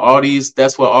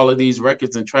all of these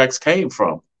records and tracks came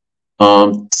from.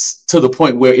 To the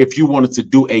point where if you wanted to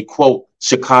do a quote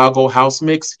Chicago house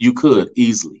mix, you could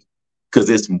easily, because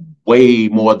it's way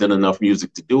more than enough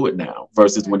music to do it now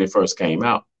versus when it first came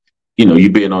out.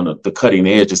 You being on the cutting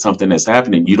edge of something that's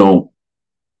happening, you don't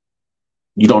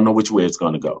know which way it's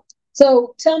going to go.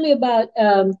 So tell me about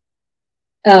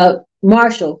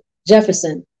Marshall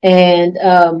Jefferson and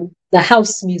the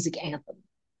house music anthem,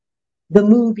 the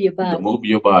Move Your Body. The Move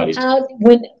Your Body.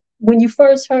 When you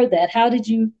first heard that, how did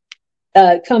you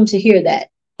come to hear that?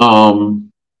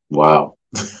 Wow.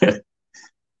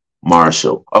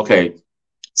 Marshall. Okay.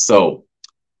 So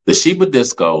the Sheba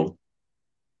Disco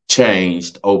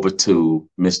changed over to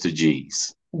Mr.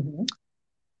 G's. Mm-hmm.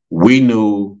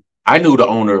 I knew the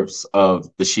owners of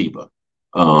the Sheba.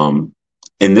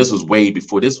 And this was way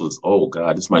before, this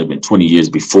might have been 20 years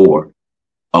before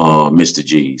Mr.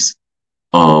 G's,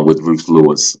 with Ruth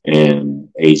Lewis and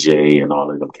AJ and all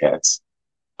of them cats.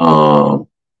 And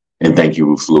thank you,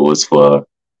 Ruth Lewis, for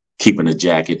keeping a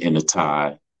jacket and a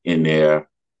tie in there.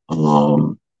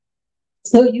 So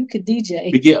you could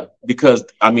DJ. Yeah, because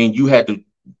you had to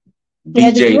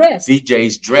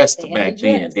DJs dressed back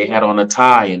then. They had on a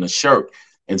tie and a shirt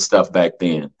and stuff back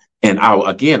then. And I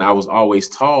was always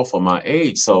tall for my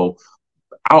age, so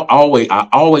I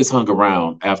always hung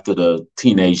around after the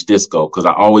teenage disco because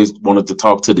I always wanted to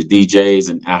talk to the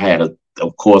DJs, and I had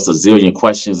of course a zillion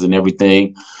questions and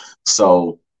everything.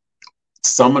 So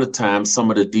some of the time,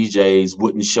 some of the DJs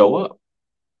wouldn't show up.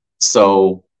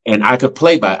 So, and I could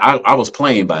play I was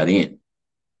playing by then.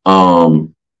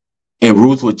 And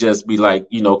Ruth would just be like,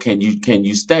 can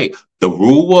you stay? The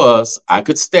rule was I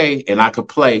could stay and I could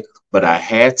play, but I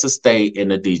had to stay in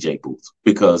the DJ booth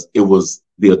because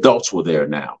the adults were there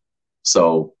now.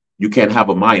 So you can't have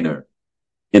a minor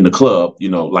in the club,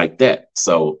 like that.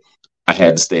 So I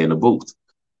had to stay in the booth.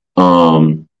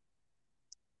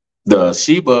 The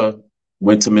Sheba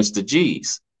went to Mr.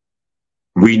 G's.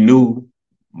 We knew,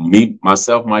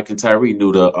 myself, Mike, and Tyree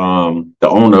knew the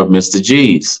owner of Mr.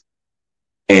 G's.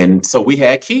 And so we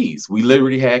had keys. We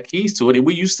literally had keys to it. And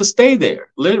we used to stay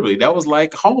there. Literally, that was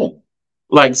like home.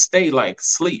 Like stay, like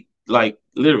sleep, like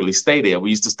literally stay there. We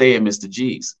used to stay at Mr.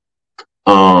 G's.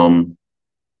 And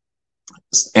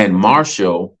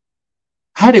Marshall,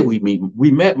 how did we meet?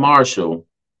 We met Marshall.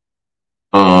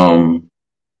 How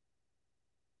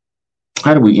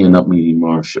did we end up meeting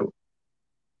Marshall?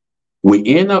 We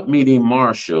end up meeting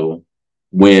Marshall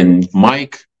when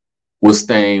Mike was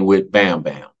staying with Bam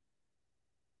Bam.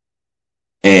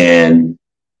 And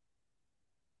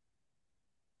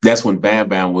that's when Bam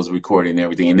Bam was recording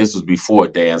everything. And this was before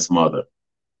Dance Mother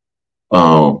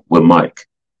with Mike.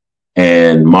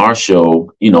 And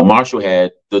Marshall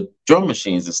had the drum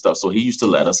machines and stuff. So he used to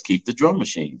let us keep the drum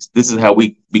machines. This is how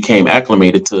we became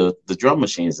acclimated to the drum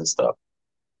machines and stuff.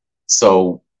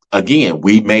 So again,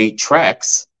 we made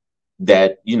tracks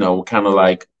that, kind of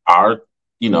like our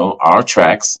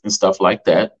tracks and stuff like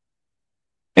that.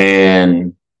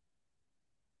 And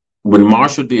when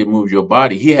Marshall did Move Your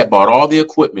Body, he had bought all the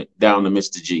equipment down to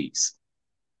Mr. G's.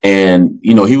 And,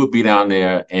 you know, he would be down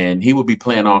there and he would be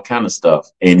playing all kind of stuff.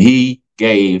 And he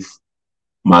gave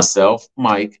myself,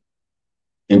 Mike,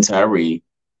 and Tyree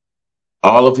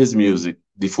all of his music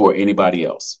before anybody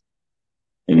else.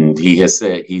 And he has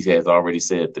already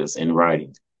said this in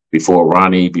writing. Before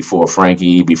Ronnie, before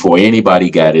Frankie, before anybody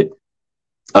got it,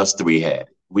 us three had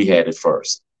it. We had it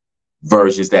first.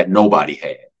 Versions that nobody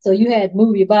had. So you had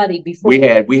Move Your Body before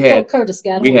before Curtis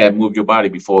got we on. had Move Your Body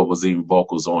before it was even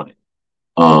vocals on it.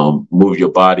 Move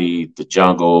Your Body, The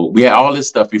Jungle. We had all this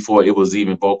stuff before it was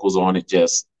even vocals on it,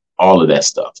 just all of that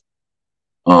stuff.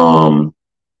 And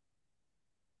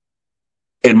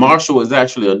Marshall is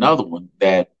actually another one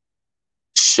that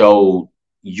showed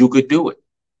you could do it.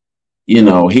 You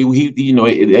know, he you know,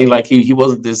 it ain't like he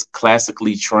wasn't this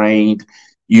classically trained,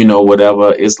 you know,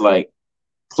 whatever. It's like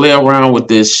play around with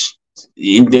this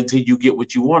until you get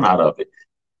what you want out of it.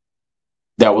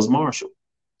 That was Marshall.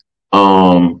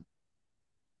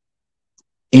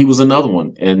 He was another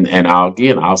one. And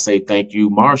I'll say thank you,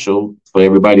 Marshall, for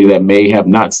everybody that may have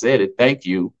not said it. Thank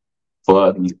you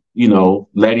for, you know,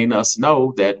 letting us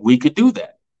know that we could do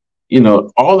that. You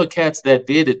know, all the cats that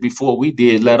did it before we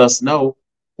did let us know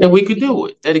that we could do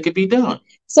it, that it could be done.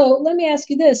 So let me ask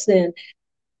you this then.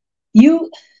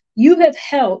 You have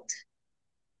helped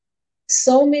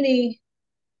so many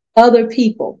other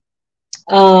people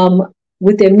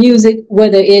with their music,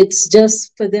 whether it's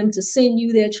just for them to send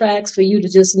you their tracks, for you to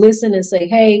just listen and say,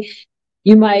 hey,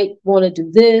 you might want to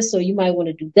do this or you might want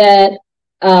to do that.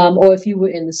 Or if you were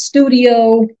in the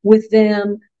studio with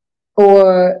them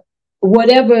or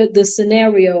whatever the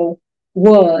scenario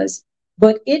was.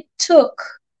 But it took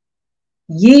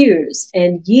years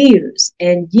and years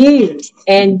and years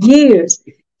and years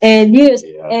and years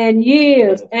and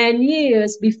years and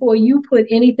years before you put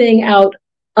anything out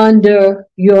under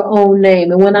your own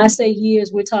name. And when I say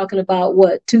years, we're talking about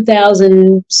what,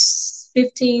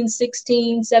 2015,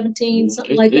 16, 17,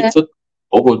 something like that? It took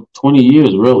over 20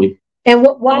 years, really. And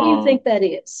why do you think that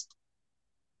is?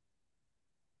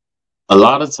 A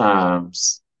lot of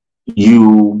times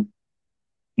you're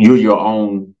your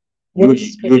own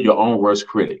you're your own worst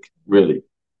critic, really.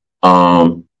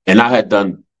 And I had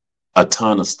done a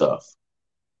ton of stuff.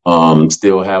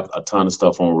 Still have a ton of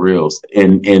stuff on reels.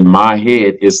 In my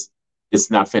head, it's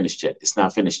not finished yet. It's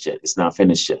not finished yet. It's not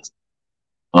finished yet.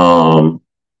 I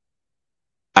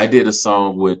did a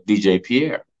song with DJ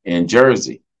Pierre in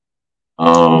Jersey.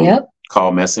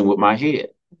 Called Messing With My Head.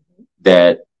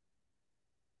 That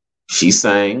she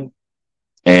sang,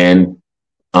 and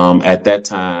at that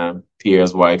time,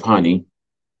 Pierre's wife, Honey,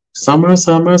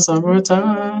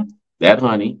 summertime, that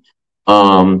Honey,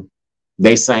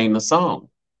 they sang the song.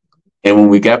 And when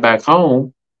we got back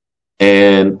home,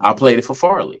 and I played it for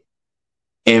Farley,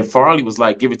 and Farley was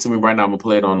like, "Give it to me right now. I'm gonna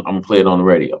play it on the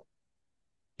radio,"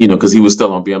 you know, because he was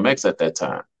still on BMX at that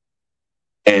time.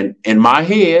 And in my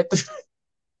head,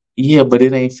 yeah, but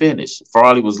it ain't finished.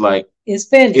 Farley was like, "It's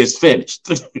finished. It's finished."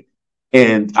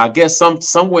 And I guess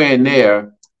somewhere in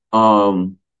there,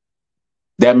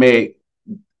 that may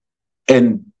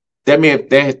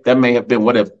have been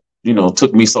what have, you know,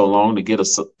 took me so long to get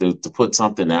us to put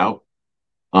something out.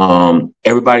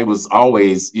 Everybody was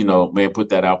always, you know, man, put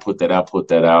that out. I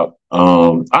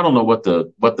don't know what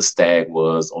the stag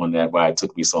was on that, why it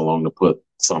took me so long to put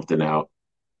something out.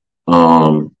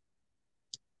 And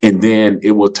then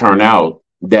it will turn out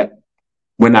that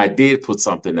when I did put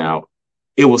something out,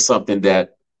 it was something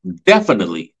that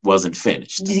definitely wasn't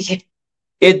finished.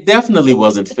 It definitely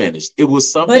wasn't finished. It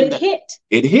was something but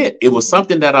it hit. It was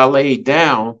something that I laid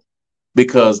down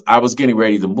because I was getting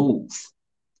ready to move.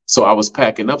 So I was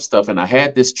packing up stuff and I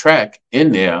had this track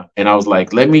in there and I was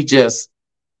like, let me just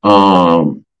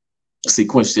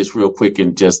sequence this real quick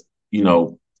and just, you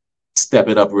know, step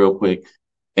it up real quick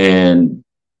and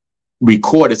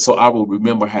record it so I will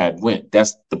remember how it went.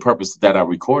 That's the purpose that I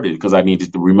recorded, because I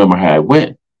needed to remember how it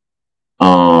went.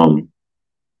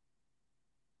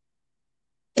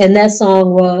 And that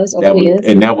song was,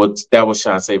 that was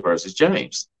Shawnee versus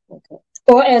James. Okay.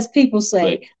 Or as people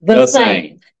say, the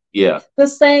same. Yeah. The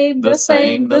same.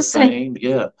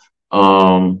 Yeah.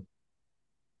 And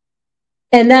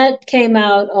that came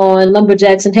out on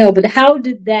Lumberjacks in Hell. But how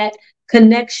did that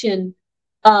connection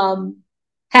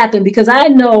happen? Because I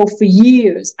know for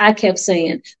years I kept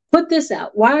saying, put this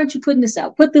out. Why aren't you putting this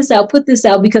out? Put this out.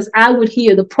 Because I would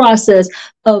hear the process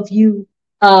of you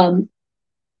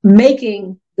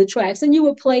making the tracks, and you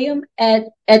would play them at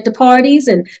the parties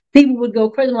and people would go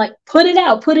crazy like, put it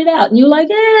out. And you're like,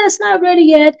 it's not ready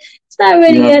yet. It's not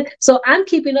ready yet. So I'm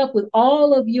keeping up with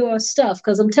all of your stuff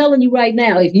because I'm telling you right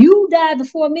now, if you die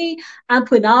before me, I'm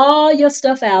putting all your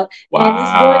stuff out. Wow. And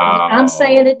it's going, I'm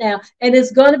saying it now. And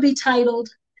it's going to be titled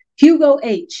Hugo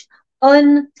H,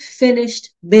 Unfinished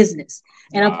Business.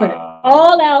 And I'm putting it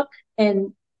all out.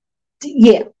 And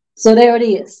yeah, so there it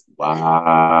is.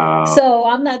 Wow. So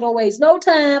I'm not going to waste no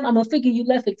time. I'm going to figure you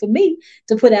left it for me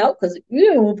to put out because if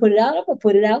you don't want to put it out, I'm going to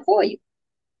put it out for you.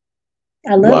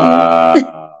 I love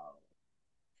you.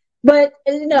 But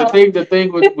you know, the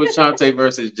thing with Shantae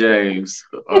versus James,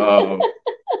 the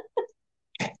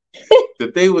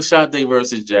thing with Shantae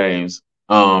versus James,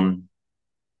 I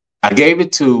gave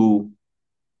it to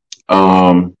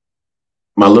my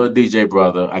little DJ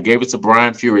brother. I gave it to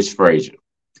Brian Furious Frazier.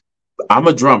 I'm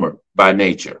a drummer by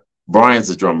nature.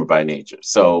 Brian's a drummer by nature.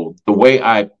 So the way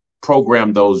I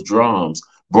programmed those drums,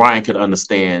 Brian could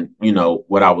understand, you know,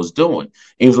 what I was doing. And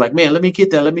he was like, man, let me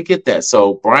get that. Let me get that.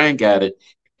 So Brian got it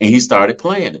and he started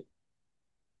playing it.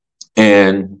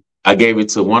 And I gave it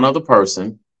to one other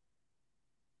person,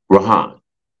 Rahan.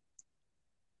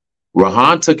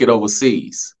 Rahan took it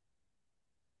overseas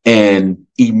and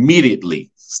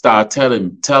immediately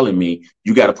started telling me,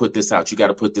 you got to put this out. You got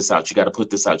to put this out. You got to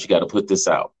put this out. You got to put this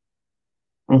out.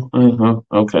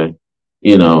 Okay.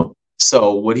 You know,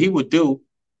 so what he would do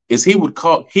is he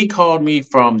called me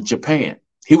from Japan.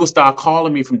 He would start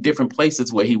calling me from different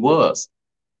places where he was.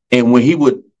 And when he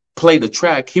would play the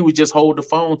track, he would just hold the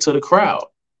phone to the crowd.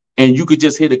 And you could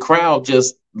just hear the crowd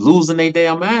just losing their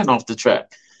damn mind off the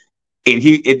track. And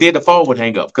then the phone would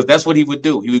hang up because that's what he would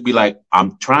do. He would be like,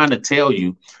 I'm trying to tell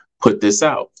you, put this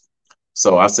out.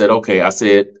 So I said, okay. I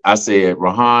said,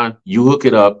 Rahan, you hook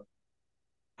it up.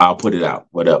 I'll put it out.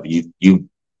 Whatever. You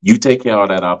take care of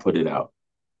that. I'll put it out.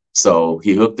 So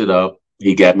he hooked it up.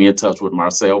 He got me in touch with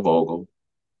Marcel Vogel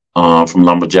from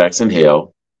Lumberjacks in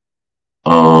Hell.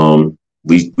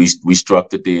 We struck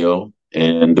the deal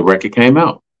and the record came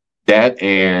out. That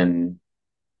and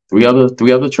three other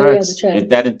tracks.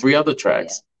 And three other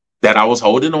tracks that I was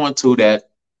holding on to that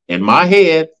in my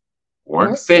head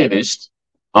weren't finished.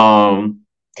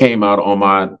 Came out on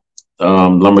my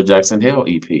Lumberjacks in Hell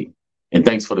EP. And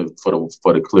thanks for the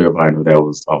clear vinyl that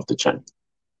was off the chain.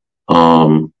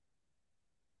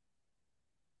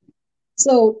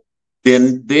 So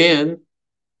then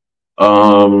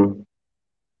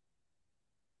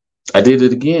I did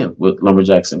it again with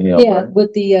Lumberjacks in Hell. Yeah, right?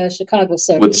 With the Chicago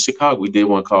service. With the Chicago, we did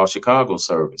one called Chicago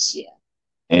Service. Yeah.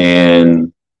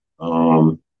 And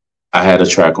I had a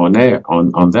track on there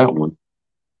on that one.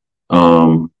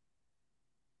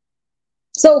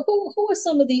 So who are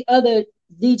some of the other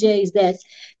DJs that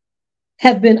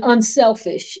have been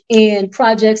unselfish in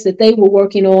projects that they were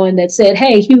working on that said,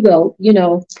 hey, Hugo, you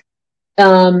know,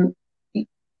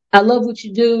 I love what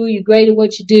you do. You're great at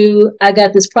what you do. I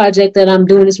got this project that I'm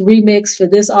doing this remix for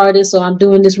this artist, or I'm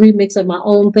doing this remix of my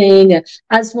own thing.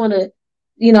 I just want to,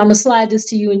 you know, I'm going to slide this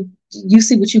to you and you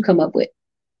see what you come up with.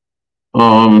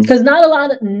 Because not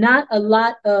a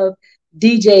lot of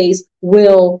DJs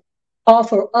will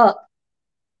offer up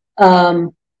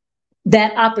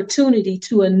that opportunity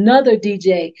to another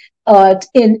DJ,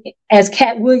 as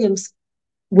Cat Williams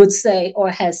would say or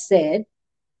has said.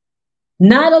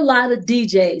 Not a lot of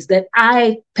DJs that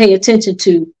I pay attention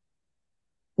to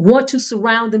want to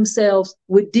surround themselves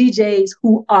with DJs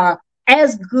who are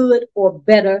as good or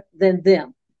better than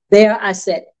them. There, I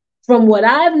said it. From what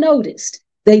I've noticed,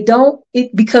 they don't,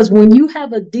 because when you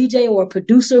have a DJ or a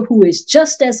producer who is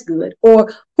just as good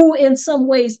or who in some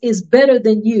ways is better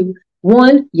than you,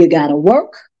 one, you got to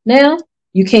work now.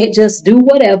 You can't just do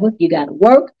whatever. You got to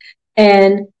work.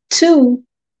 And two,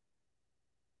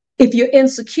 if you're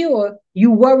insecure, you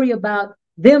worry about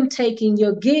them taking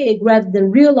your gig rather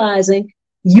than realizing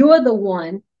you're the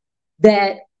one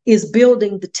that is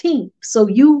building the team. So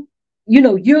you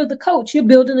know, you're the coach, you're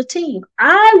building a team.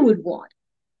 I would want,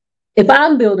 if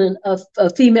I'm building a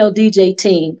female DJ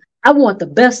team, I want the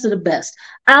best of the best.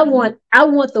 I want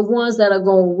the ones that are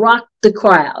going to rock the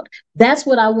crowd. That's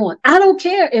what I want. I don't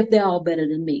care if they're all better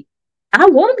than me. I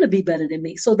want them to be better than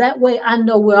me. So that way I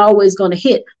know we're always going to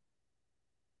hit.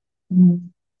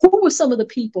 Who were some of the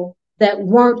people that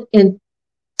weren't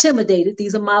intimidated?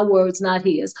 These are my words, not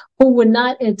his. Who were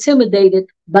not intimidated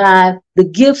by the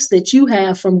gifts that you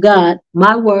have from God?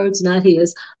 My words, not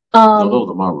his. No, those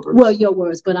are my words. Well, your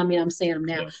words, but I mean, I'm saying them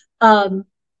now. Yeah.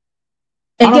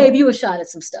 And gave you a shot at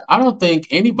some stuff. I don't think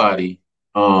anybody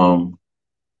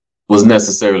was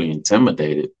necessarily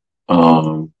intimidated.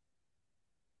 I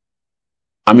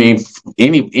mean,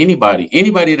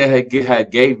 anybody that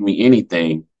had gave me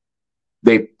anything,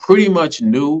 they pretty much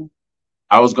knew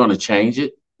I was going to change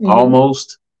it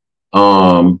almost.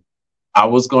 I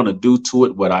was going to do to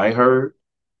it what I heard.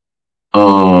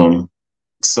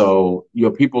 So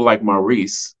your people like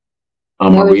Maurice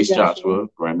Joshua,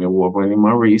 Grammy Award winning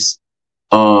Maurice.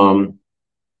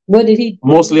 What did he?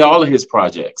 Mostly all of his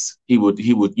projects, he would,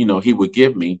 he would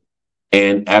give me,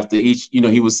 and after each,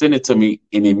 he would send it to me,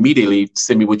 and immediately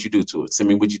send me what you do to it, send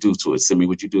me what you do to it, send me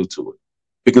what you do to it,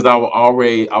 because I will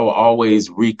always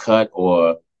recut,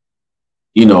 or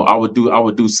I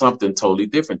would do something totally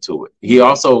different to it. He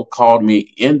also called me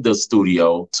in the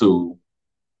studio to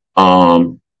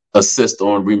assist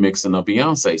on remixing a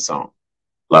Beyonce song.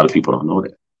 A lot of people don't know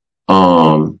that.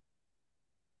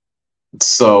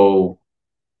 So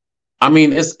I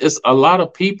mean, it's a lot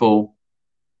of people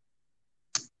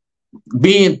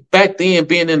being back then,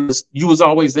 you was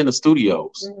always in the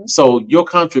studios. Mm-hmm. So your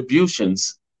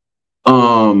contributions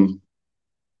to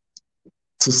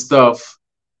stuff,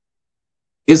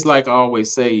 it's like I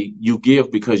always say, you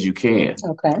give because you can.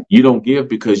 Okay. You don't give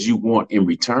because you want in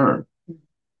return.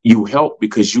 You help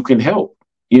because you can help.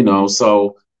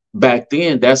 So back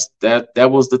then, that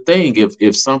was the thing.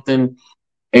 If something,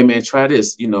 hey man, try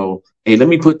this, hey, let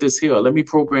me put this here, or let me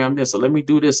program this, or let me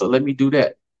do this, or let me do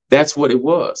that. That's what it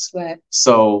was. Right.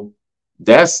 So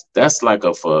that's like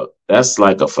a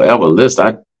forever list.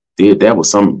 I did that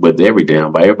with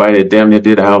everybody that damn near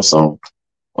did a house song.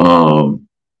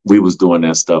 We was doing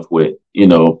that stuff with,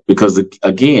 because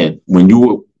again,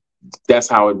 that's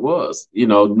how it was.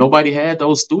 Nobody had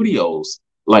those studios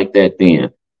like that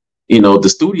then. The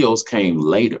studios came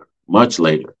later, much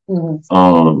later.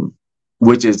 Mm-hmm.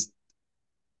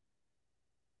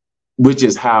 Which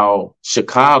is how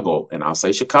Chicago, and I'll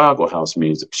say Chicago house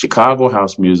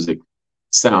music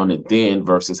sounded then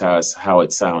versus how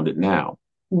it sounded now.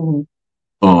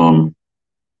 Mm-hmm.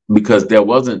 Because there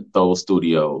wasn't those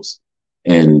studios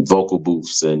and vocal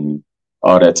booths and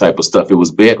all that type of stuff. It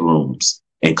was bedrooms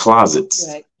and closets,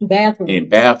 right.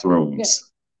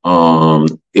 bathrooms.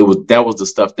 That was the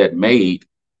stuff that made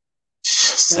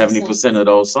 70% of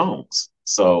those songs.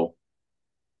 So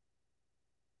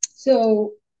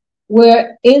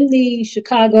we're in the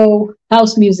Chicago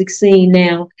house music scene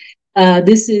now.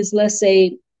 This is, let's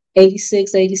say,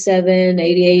 86, 87,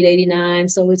 88, 89.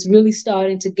 So it's really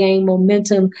starting to gain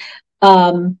momentum,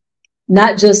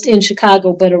 not just in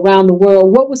Chicago, but around the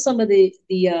world. What were some of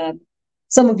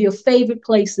some of your favorite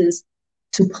places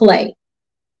to play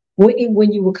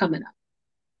when you were coming up?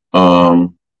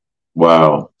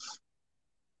 Wow.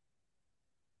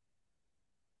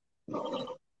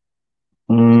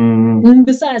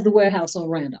 Besides the warehouse on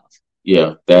Randolph.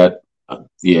 Yeah, I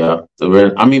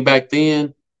mean, back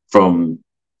then, from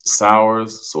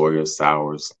Sawyer's,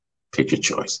 pick your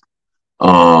choice.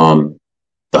 The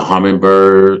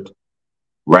Hummingbird,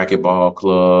 Racquetball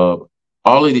Club,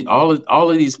 all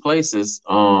of these places.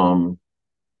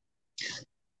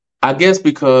 I guess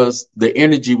because the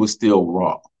energy was still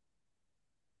raw,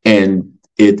 and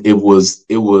it was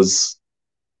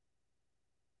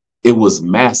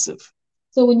massive.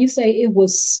 So when you say it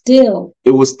was still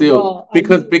raw,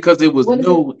 because it was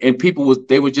new, and people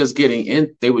were just getting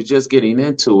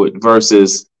into it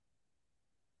versus.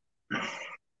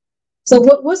 So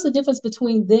what's the difference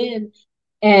between then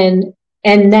and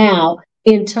now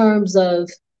in terms of?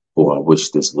 Oh, I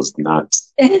wish this was not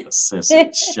a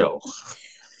sensitive show.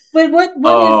 But what is?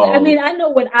 I mean, I know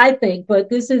what I think, but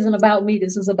this isn't about me.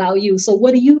 This is about you. So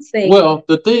what do you think? Well,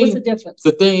 what's the difference?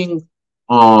 The thing.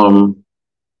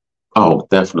 Oh,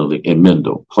 definitely. In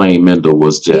Mendel, playing Mendel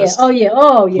was just. Yeah.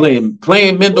 Oh yeah.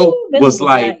 Playing Mendel was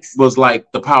like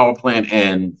the power plant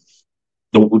and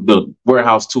the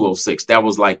warehouse 206. That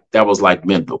was like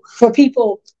Mendel for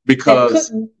people because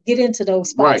that couldn't get into those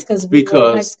spots because we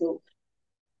were in high school.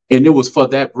 And it was for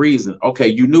that reason. Okay,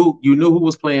 you knew who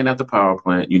was playing at the power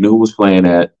plant. You knew who was playing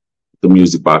at the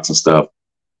music box and stuff.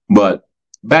 But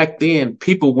back then,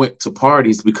 people went to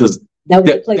parties because that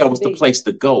was the place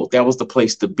to go. That was the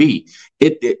place to be.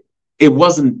 It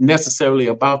wasn't necessarily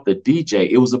about the DJ.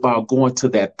 It was about going to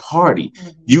that party. Mm-hmm.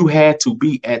 You had to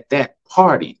be at that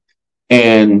party.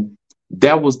 And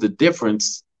that was the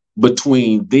difference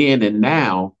between then and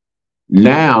now.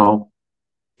 Now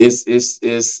it's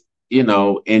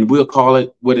and we'll call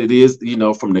it what it is,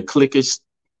 from the cliquish.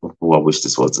 Oh, I wish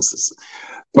this wasn't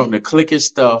from the cliquish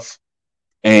stuff,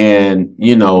 and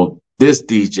this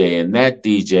DJ and that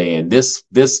DJ and this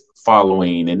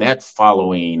following and that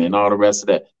following and all the rest of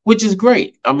that, which is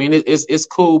great. I mean, it's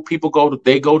cool. People go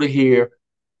to hear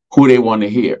who they want to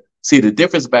hear. See, the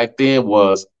difference back then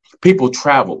was people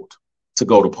traveled to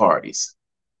go to parties.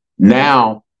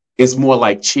 Now it's more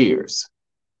like Cheers.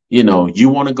 You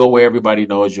want to go where everybody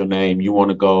knows your name. You want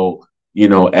to go,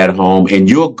 at home, and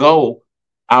you'll go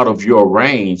out of your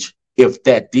range if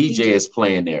that DJ is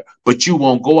playing there, but you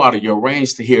won't go out of your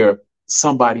range to hear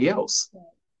somebody else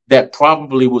that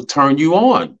probably will turn you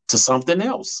on to something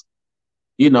else.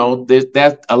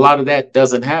 That a lot of that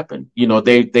doesn't happen.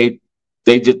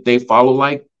 They follow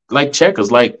like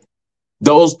checkers, like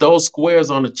those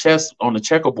squares on the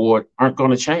checkerboard aren't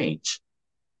going to change,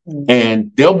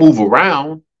 and they'll move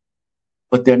around,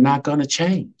 but they're not going to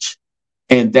change.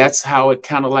 And that's how it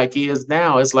kind of like is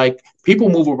now. It's like people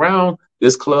move around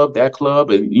this club, that club,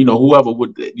 and whoever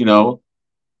would,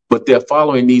 but they're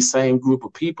following these same group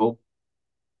of people.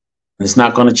 And it's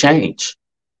not going to change.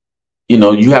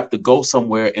 You have to go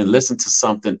somewhere and listen to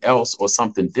something else or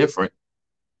something different.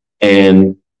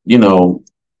 And,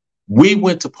 we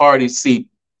went to parties. See,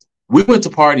 we went to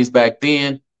parties back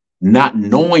then, not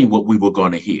knowing what we were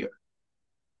going to hear,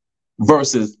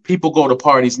 versus people go to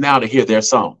parties now to hear their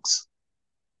songs.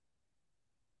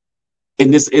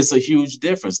 And this is a huge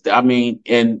difference. I mean,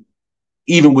 and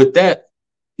even with that,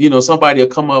 somebody will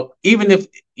come up, even if,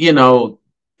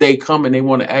 they come and they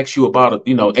want to ask you about it,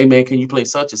 hey man, can you play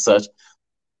such and such?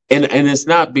 And it's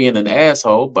not being an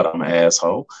asshole, but I'm an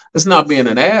asshole. It's not being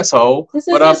an asshole. This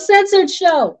is a censored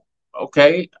show.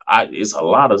 Okay. It's a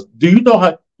lot of, do you know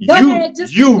how,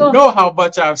 you know how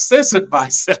much I've censored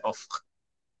myself?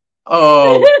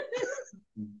 Oh,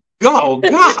 God.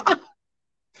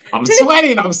 I'm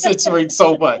sweating. I'm censoring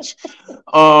so much.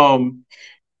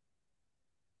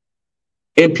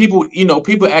 And people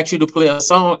ask you to play a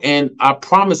song, and I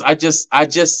promise, I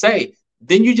just say,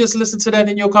 then you just listen to that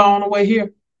in your car on the way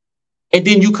here. And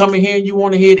then you come in here and you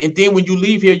want to hear it. And then when you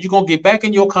leave here, you're going to get back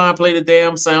in your car and play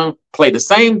the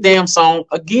same damn song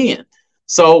again.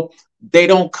 So they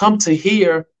don't come to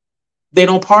here. They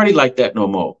don't party like that no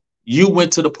more. You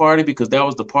went to the party because that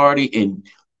was the party. And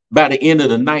by the end of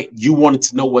the night, you wanted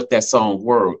to know what that song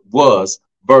was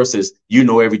versus,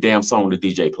 every damn song the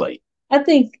DJ played. I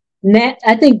think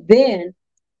then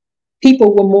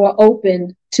people were more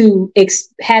open to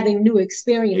having new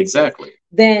experiences. Exactly.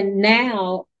 Than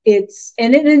now. And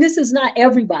this is not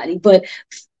everybody, but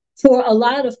for a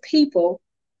lot of people,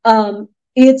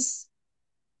 it's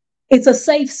a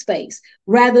safe space,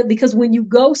 rather, because when you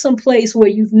go someplace where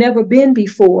you've never been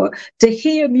before, to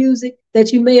hear music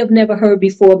that you may have never heard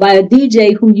before by a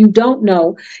DJ who you don't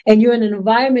know, and you're in an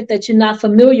environment that you're not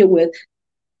familiar with,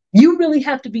 you really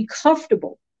have to be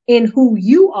comfortable in who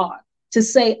you are to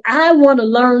say, I want to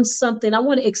learn something. I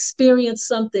want to experience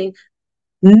something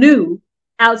new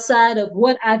outside of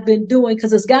what I've been doing,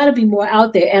 because there's got to be more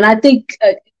out there. And I think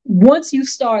once you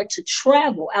start to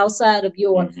travel outside of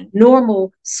your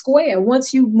normal square,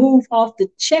 once you move off the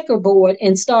checkerboard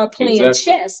and start playing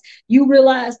chess, you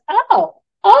realize, oh,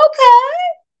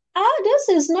 okay, this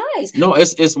is nice. No,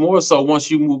 it's more so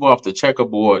once you move off the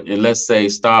checkerboard and let's say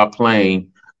start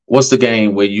playing. What's the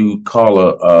game where you call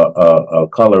a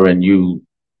color and you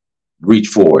reach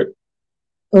for it?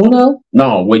 Uno?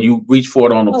 No, when you reach for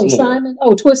it on the floor. Simon?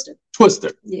 Oh, Twister.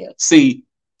 Twister. Yeah. See,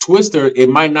 Twister, it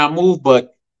might not move,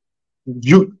 but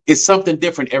it's something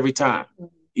different every time.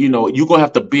 Mm-hmm. You're gonna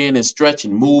have to bend and stretch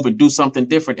and move and do something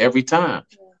different every time.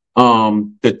 Yeah.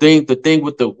 The thing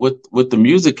with the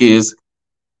music is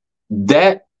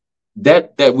that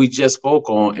we just spoke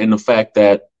on, and the fact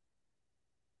that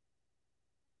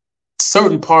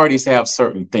certain parties have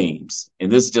certain themes,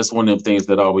 and this is just one of the things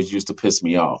that always used to piss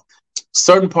me off.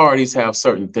 Certain parties have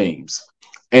certain themes,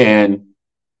 and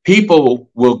people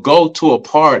will go to a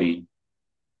party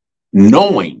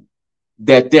knowing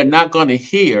that they're not going to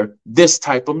hear this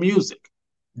type of music.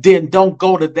 Then don't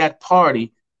go to that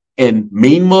party and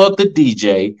mean mug the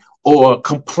DJ or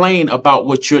complain about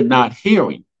what you're not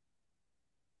hearing.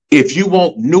 If you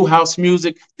want new house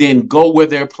music, then go where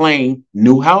they're playing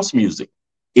new house music.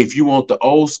 If you want the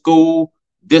old school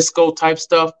disco type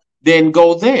stuff, then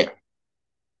go there.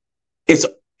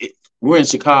 We're in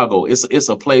Chicago. It's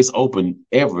a place open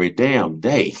every damn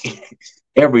day.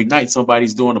 Every night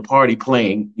somebody's doing a party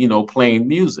playing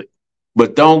music.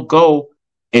 But don't go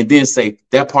and then say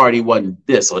that party wasn't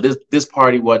this or this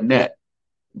party wasn't that.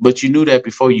 But you knew that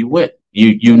before you went.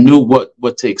 You knew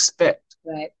what to expect.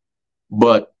 Right.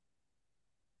 But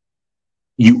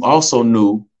you also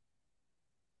knew,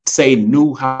 say,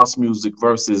 new house music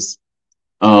versus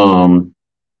I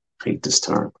hate this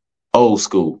term, old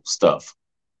school stuff.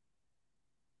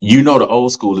 The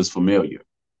old school is familiar.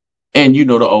 And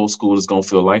the old school is going to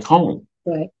feel like home.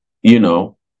 Right.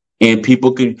 And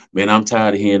people can, man, I'm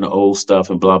tired of hearing the old stuff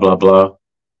and blah, blah, blah.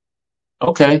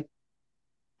 Okay.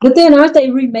 But then aren't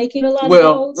they remaking a lot of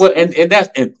old stuff?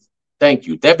 And thank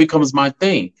you. That becomes my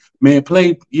thing. Man,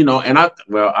 play, and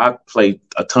I play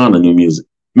a ton of new music.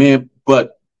 Man,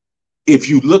 but if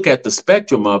you look at the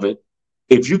spectrum of it,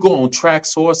 if you go on Track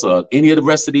Source or any of the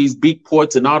rest of these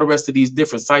Beatports and all the rest of these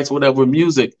different sites, whatever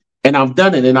music, and I've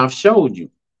done it and I've showed you,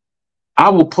 I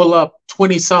will pull up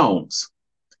 20 songs.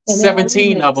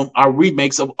 17 of them are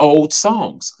remakes of old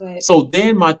songs. Right. So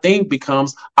then my thing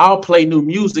becomes, I'll play new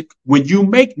music when you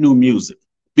make new music,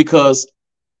 because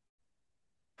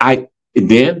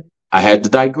then I had to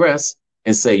digress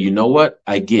and say, you know what?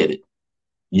 I get it.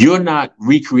 You're not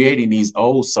recreating these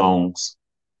old songs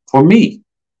for me.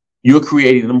 You're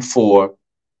creating them for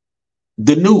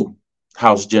the new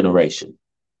house generation.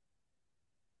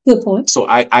 Good point. So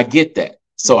I get that.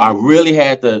 So I really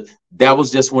had to, that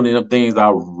was just one of them things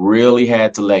I really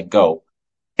had to let go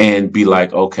and be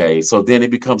like, okay. So then it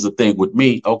becomes a thing with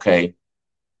me. Okay.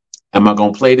 Am I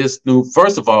going to play this new?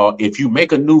 First of all, if you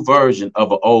make a new version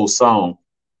of an old song,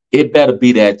 it better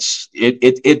be that.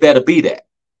 It better be that.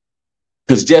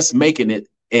 Because just making it,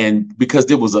 and because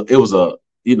it was a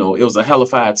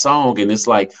hellified song, and it's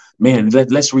like, man,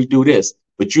 let's redo this,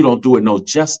 but you don't do it no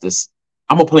justice.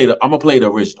 I'm gonna play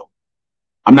the original.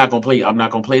 I'm not gonna play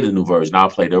the new version. I'll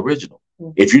play the original.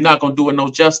 Mm-hmm. If you're not gonna do it no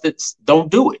justice, don't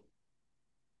do it.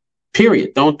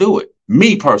 Period. Don't do it.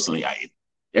 Me personally,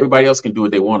 everybody else can do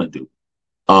what they want to do.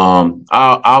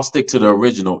 I'll stick to the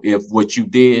original if what you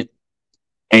did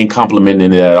ain't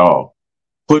complimenting it at all.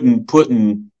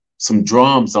 Putting some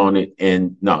drums on it,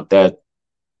 and no.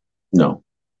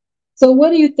 So what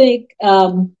do you think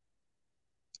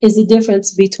is the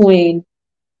difference between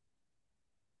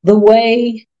the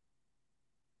way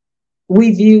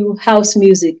we view house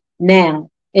music now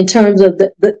in terms of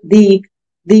the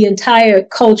entire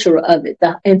culture of it,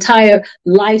 the entire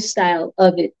lifestyle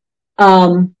of it,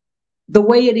 the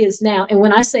way it is now? And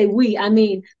when I say we, I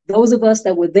mean those of us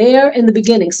that were there in the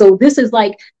beginning. So this is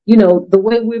like, the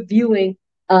way we're viewing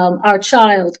our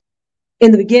child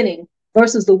in the beginning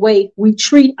versus the way we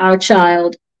treat our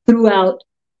child throughout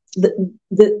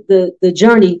the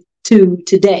journey to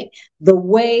today. The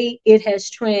way it has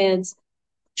transformed,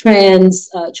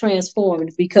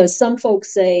 because some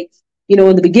folks say,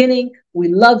 in the beginning we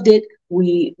loved it,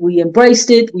 we embraced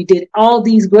it, we did all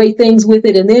these great things with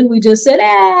it, and then we just said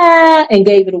and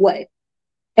gave it away.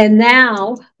 And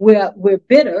now we're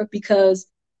bitter because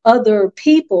other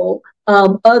people,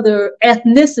 other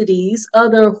ethnicities,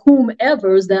 other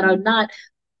whomevers that are not,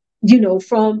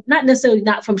 not necessarily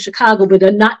not from Chicago, but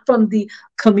are not from the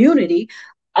community,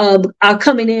 are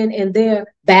coming in and they're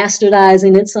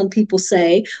bastardizing it, some people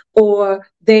say, or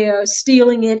they're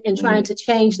stealing it and trying to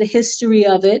change the history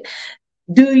of it.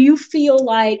 Do you feel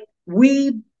like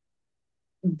we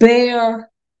bear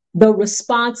the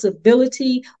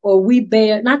responsibility, or we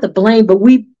bear, not the blame, but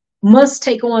we must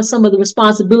take on some of the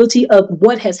responsibility of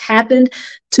what has happened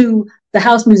to the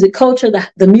house music culture,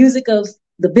 the music of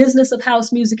the business of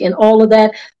house music and all of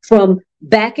that, from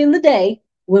back in the day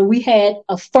when we had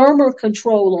a firmer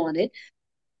control on it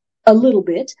a little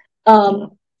bit,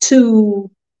 to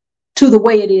the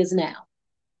way it is now?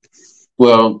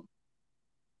 Well,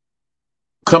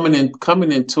 coming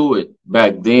into it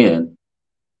back then,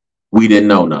 we didn't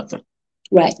know nothing.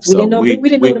 Right. We didn't know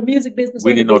the music business.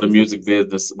 We didn't know the music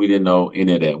business. We didn't know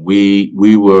any of that. We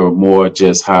were more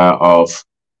just high off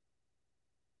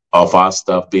our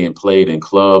stuff being played in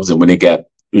clubs. And when it got,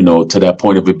 to that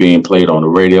point of it being played on the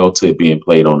radio, to it being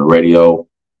played on the radio,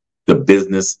 the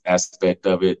business aspect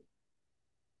of it,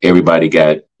 everybody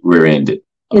got rear-ended.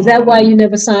 Is that why you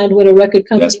never signed with a record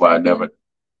company? That's why I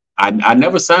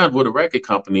never signed with a record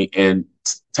company. And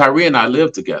Tyree and I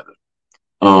lived together.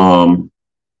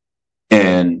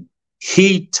 And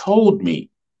he told me,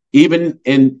 even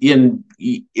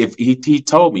he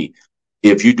told me,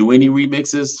 if you do any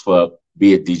remixes for,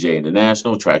 be it DJ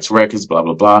International, Trax Records, blah,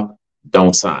 blah, blah,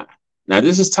 don't sign. Now,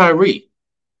 this is Tyree,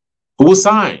 who was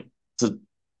signed to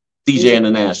DJ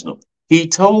International. He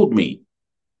told me,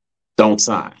 don't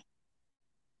sign.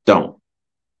 Don't.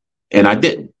 And I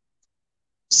didn't.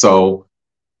 So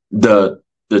the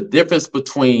difference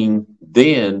between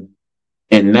then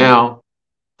and now,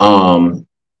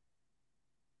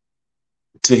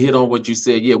 to hit on what you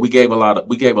said, yeah, we gave a lot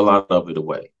of it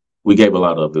away. We gave a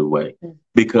lot of it away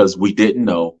because we didn't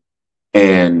know,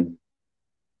 and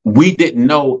we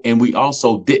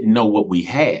also didn't know what we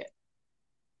had.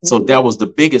 So that was the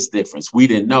biggest difference. We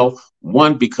didn't know,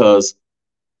 one, because,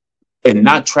 and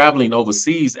not traveling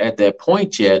overseas at that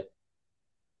point yet,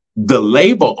 the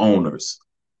label owners,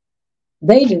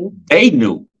 they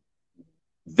knew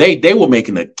they were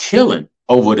making a killing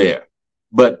over there,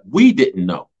 but we didn't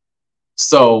know.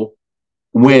 So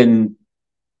when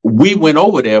we went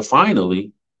over there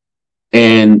finally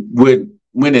and went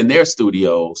in their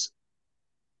studios,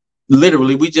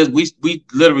 literally, we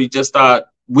literally just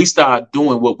start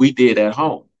doing what we did at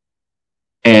home.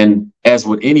 And as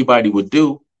what anybody would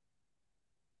do,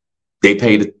 they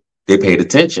paid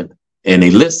attention and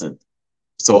they listened.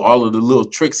 So all of the little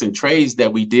tricks and trades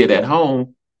that we did at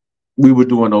home, we were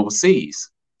doing overseas.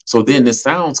 So then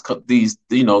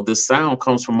the this sound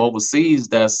comes from overseas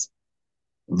that's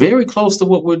very close to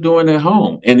what we're doing at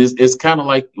home. And it's kind of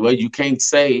like, well, you can't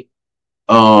say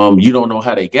you don't know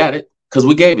how they got it because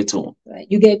we gave it to them. Right.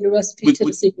 You gave the recipe to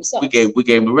the secret sauce. We gave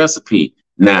them the recipe.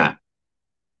 Now,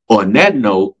 on that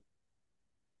note,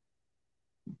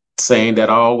 saying that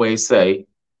I always say,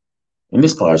 and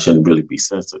this part shouldn't really be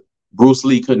censored, Bruce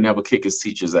Lee could never kick his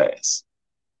teacher's ass.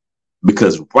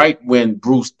 Because right when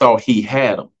Bruce thought he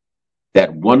had him,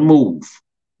 that one move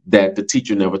that the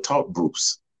teacher never taught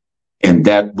Bruce, and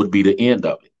that would be the end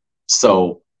of it.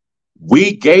 So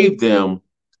we gave them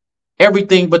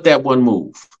everything but that one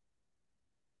move.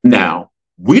 Now,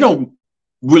 we don't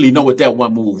really know what that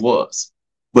one move was,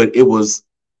 but it was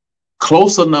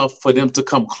close enough for them to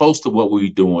come close to what we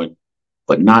were doing,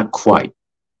 but not quite.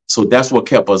 So that's what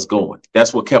kept us going.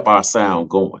 That's what kept our sound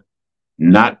going.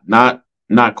 Not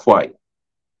quite.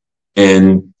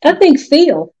 And I think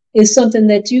feel is something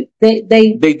that they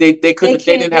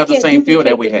didn't have the same feel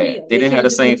that we had. They didn't have the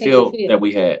same feel that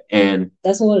we had. And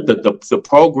that's what the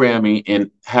programming and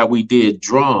how we did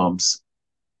drums,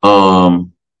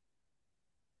 that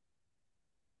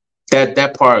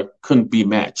part couldn't be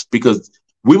matched because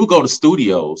we would go to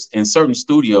studios, and certain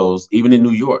studios, even in New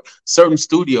York, certain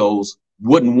studios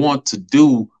wouldn't want to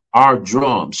do our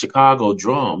drums, Chicago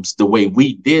drums, the way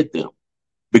we did them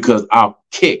because our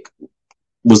kick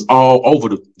was all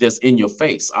over just in your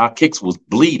face. Our kicks was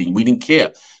bleeding. We didn't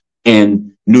care.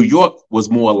 And New York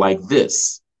was more like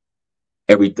this,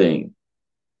 everything.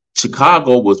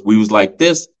 Chicago we was like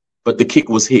this, but the kick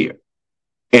was here.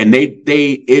 And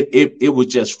it would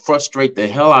just frustrate the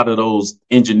hell out of those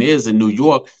engineers in New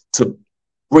York to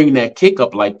bring that kick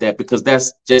up like that, because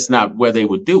that's just not where they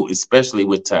would do, especially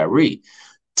with Tyree.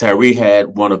 Tyree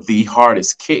had one of the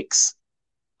hardest kicks.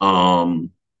 Tyree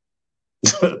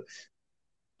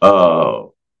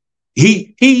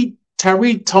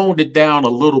toned it down a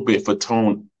little bit for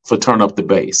turn up the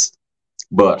bass,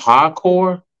 but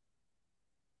hardcore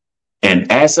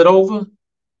and acid over,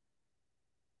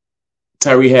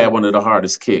 Tyree had one of the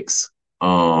hardest kicks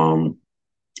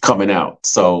coming out.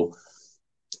 So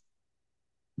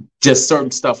just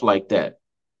certain stuff like that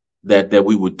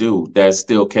we would do that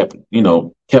still kept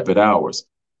it ours.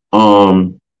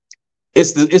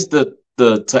 It's the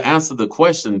to answer the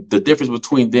question, the difference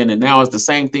between then and now is the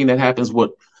same thing that happens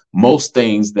with most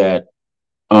things that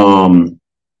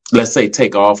let's say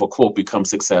take off or quote become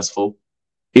successful.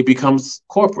 It becomes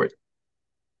corporate.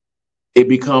 It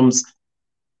becomes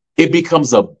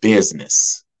a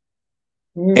business.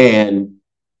 Mm. And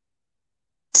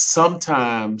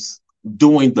sometimes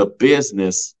doing the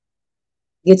business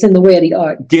gets in the way of the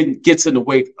art. Gets in the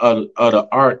way of the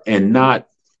art and not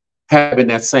having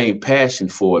that same passion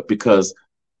for it, because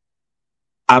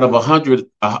out of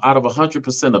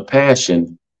 100% of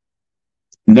passion,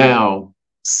 now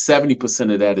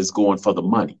 70% of that is going for the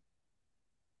money.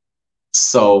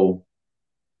 So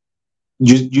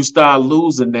you start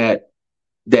losing that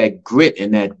grit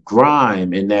and that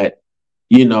grime and that,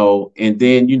 and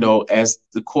then, as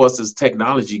as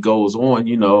technology goes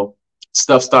on,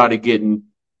 stuff started getting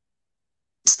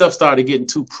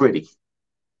too pretty,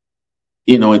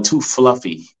 and too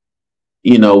fluffy,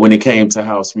 when it came to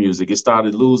house music. It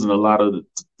started losing a lot of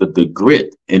the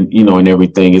grit and, and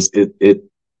everything. It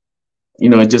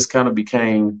just kind of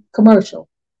became commercial.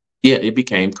 Yeah, it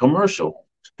became commercial,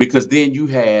 because then you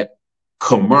had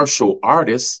commercial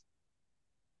artists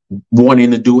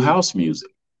wanting to do house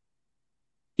music,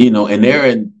 and they're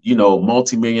in,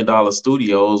 multi-million-dollar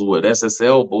studios with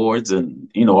SSL boards and,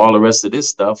 all the rest of this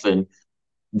stuff. And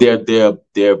they're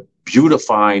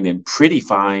beautifying and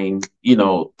prettifying,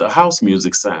 the house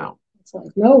music sound. It's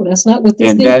like, no, that's not what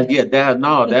this is.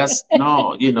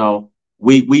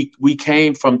 We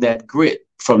came from that grit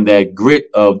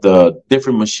of the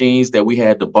different machines that we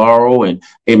had to borrow. And,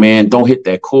 hey man, don't hit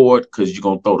that chord because you're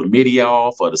going to throw the MIDI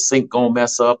off, or the sync going to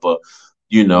mess up, or,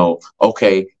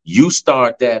 okay, you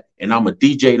start that and I'm a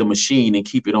DJ the machine and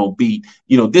keep it on beat.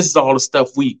 This is all the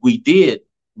stuff we did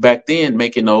back then,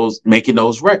 making those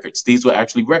records. These were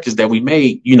actually records that we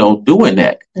made, doing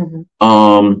that.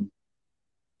 Mm-hmm.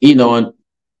 And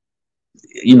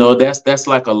that's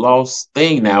like a lost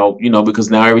thing now, because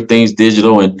now everything's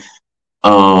digital. And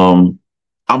I'm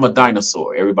a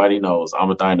dinosaur. Everybody knows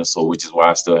I'm a dinosaur, which is why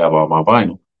I still have all my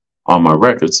vinyl, all my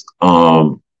records.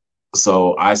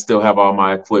 So I still have all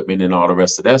my equipment and all the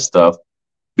rest of that stuff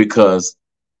because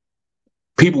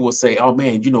people will say, "Oh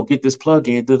man, get this plug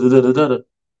in." Da, da, da, da, da.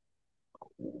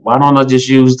 Why don't I just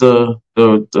use the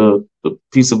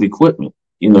piece of equipment?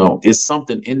 It's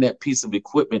something in that piece of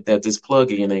equipment that this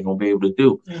plug-in ain't gonna be able to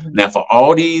do. Mhm. Now, for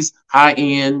all these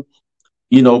high-end,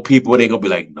 people, they gonna be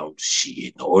like, no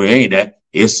shit, no, it ain't that.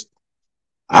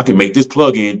 I can make this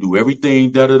plug-in do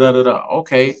everything, da da da da da.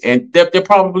 Okay, and they're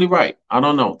probably right. I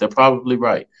don't know. They're probably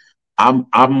right.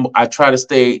 I try to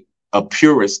stay a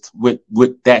purist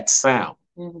with that sound.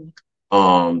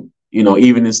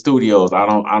 Even in studios,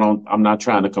 I'm not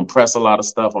trying to compress a lot of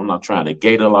stuff. I'm not trying to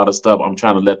gate a lot of stuff. I'm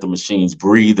trying to let the machines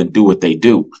breathe and do what they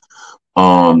do.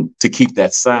 To keep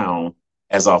that sound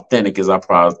as authentic as I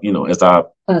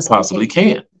possibly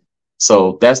can.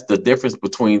 So that's the difference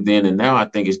between then and now. I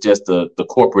think it's just the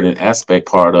corporate and aspect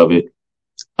part of it.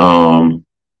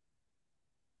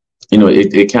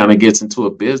 It kind of gets into a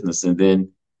business, and then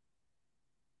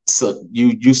so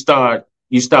you start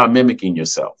mimicking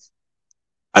yourself.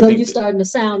 So you starting to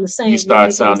sound the same. You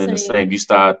start sounding the same. You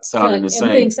start sounding the same.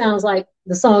 Everything sounds like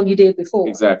the song you did before.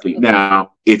 Exactly. Okay.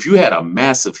 Now, if you had a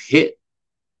massive hit,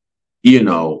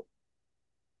 the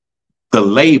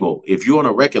label, if you're on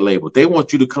a record label, they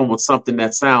want you to come with something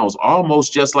that sounds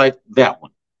almost just like that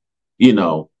one.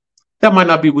 That might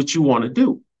not be what you want to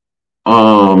do.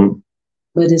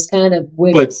 But it's kind of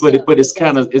where it's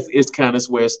kind of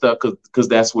where it's stuck because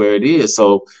that's where it is.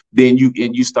 So then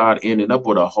you start ending up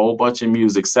with a whole bunch of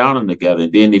music sounding together.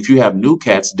 And then if you have new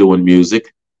cats doing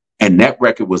music, and that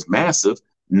record was massive,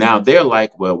 now they're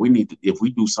like, well, if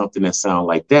we do something that sounds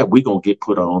like that, we're gonna get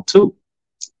put on too.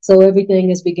 So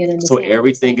everything is beginning to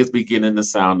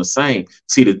sound the same.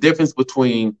 See, the difference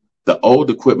between the old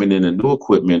equipment and the new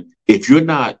equipment, if you're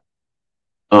not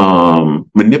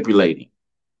manipulating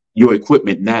your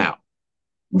equipment now,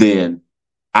 then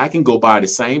I can go buy the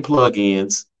same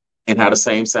plugins and have the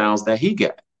same sounds that he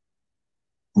got.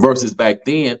 Versus back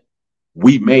then,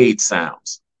 we made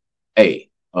sounds. Hey,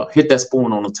 hit that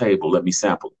spoon on the table. Let me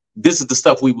sample. This is the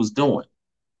stuff we was doing.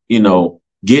 I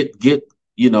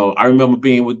remember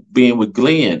being with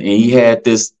Glenn, and he had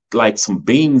this like some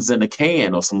beans in a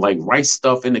can or some like rice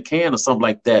stuff in a can or something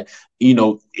like that.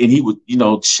 And he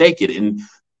would shake it, and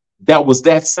that was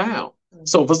that sound.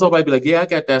 So for somebody to be like, yeah, I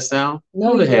got that sound.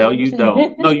 No, the hell you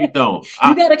don't. No, you don't.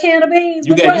 You got a can of beans.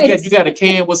 You got a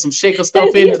can with some shaker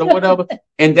stuff in it or whatever.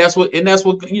 And that's what being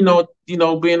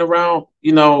around,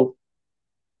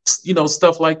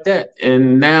 stuff like that.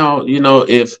 And now,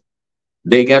 if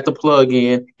they got the plug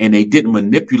in and they didn't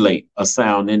manipulate a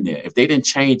sound in there, if they didn't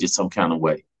change it some kind of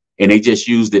way and they just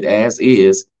used it as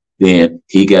is, then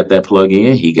he got that plug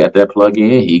in, he got that plug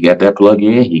in, he got that plug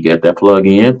in, he got that plug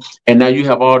in. And now you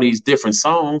have all these different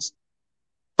songs,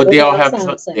 but they all have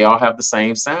the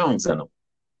same sounds in them.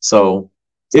 So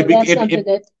it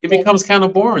becomes kind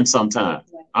of boring sometimes.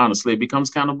 Right. Honestly, it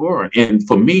becomes kind of boring. And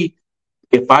for me,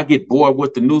 if I get bored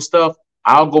with the new stuff,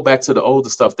 I'll go back to the older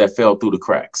stuff that fell through the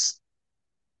cracks.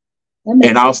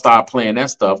 And I'll start playing that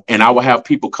stuff, and I will have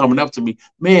people coming up to me,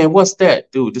 man, what's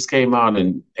that? Dude, this came out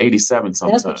in 87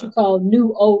 sometime. That's what you call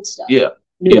new old stuff. Yeah.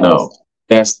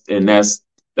 That's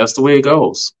the way it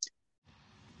goes.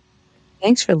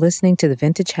 Thanks for listening to the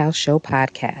Vintage House Show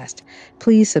podcast.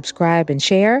 Please subscribe and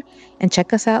share, and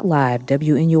check us out live,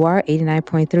 WNUR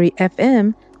 89.3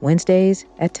 FM, Wednesdays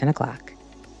at 10 o'clock.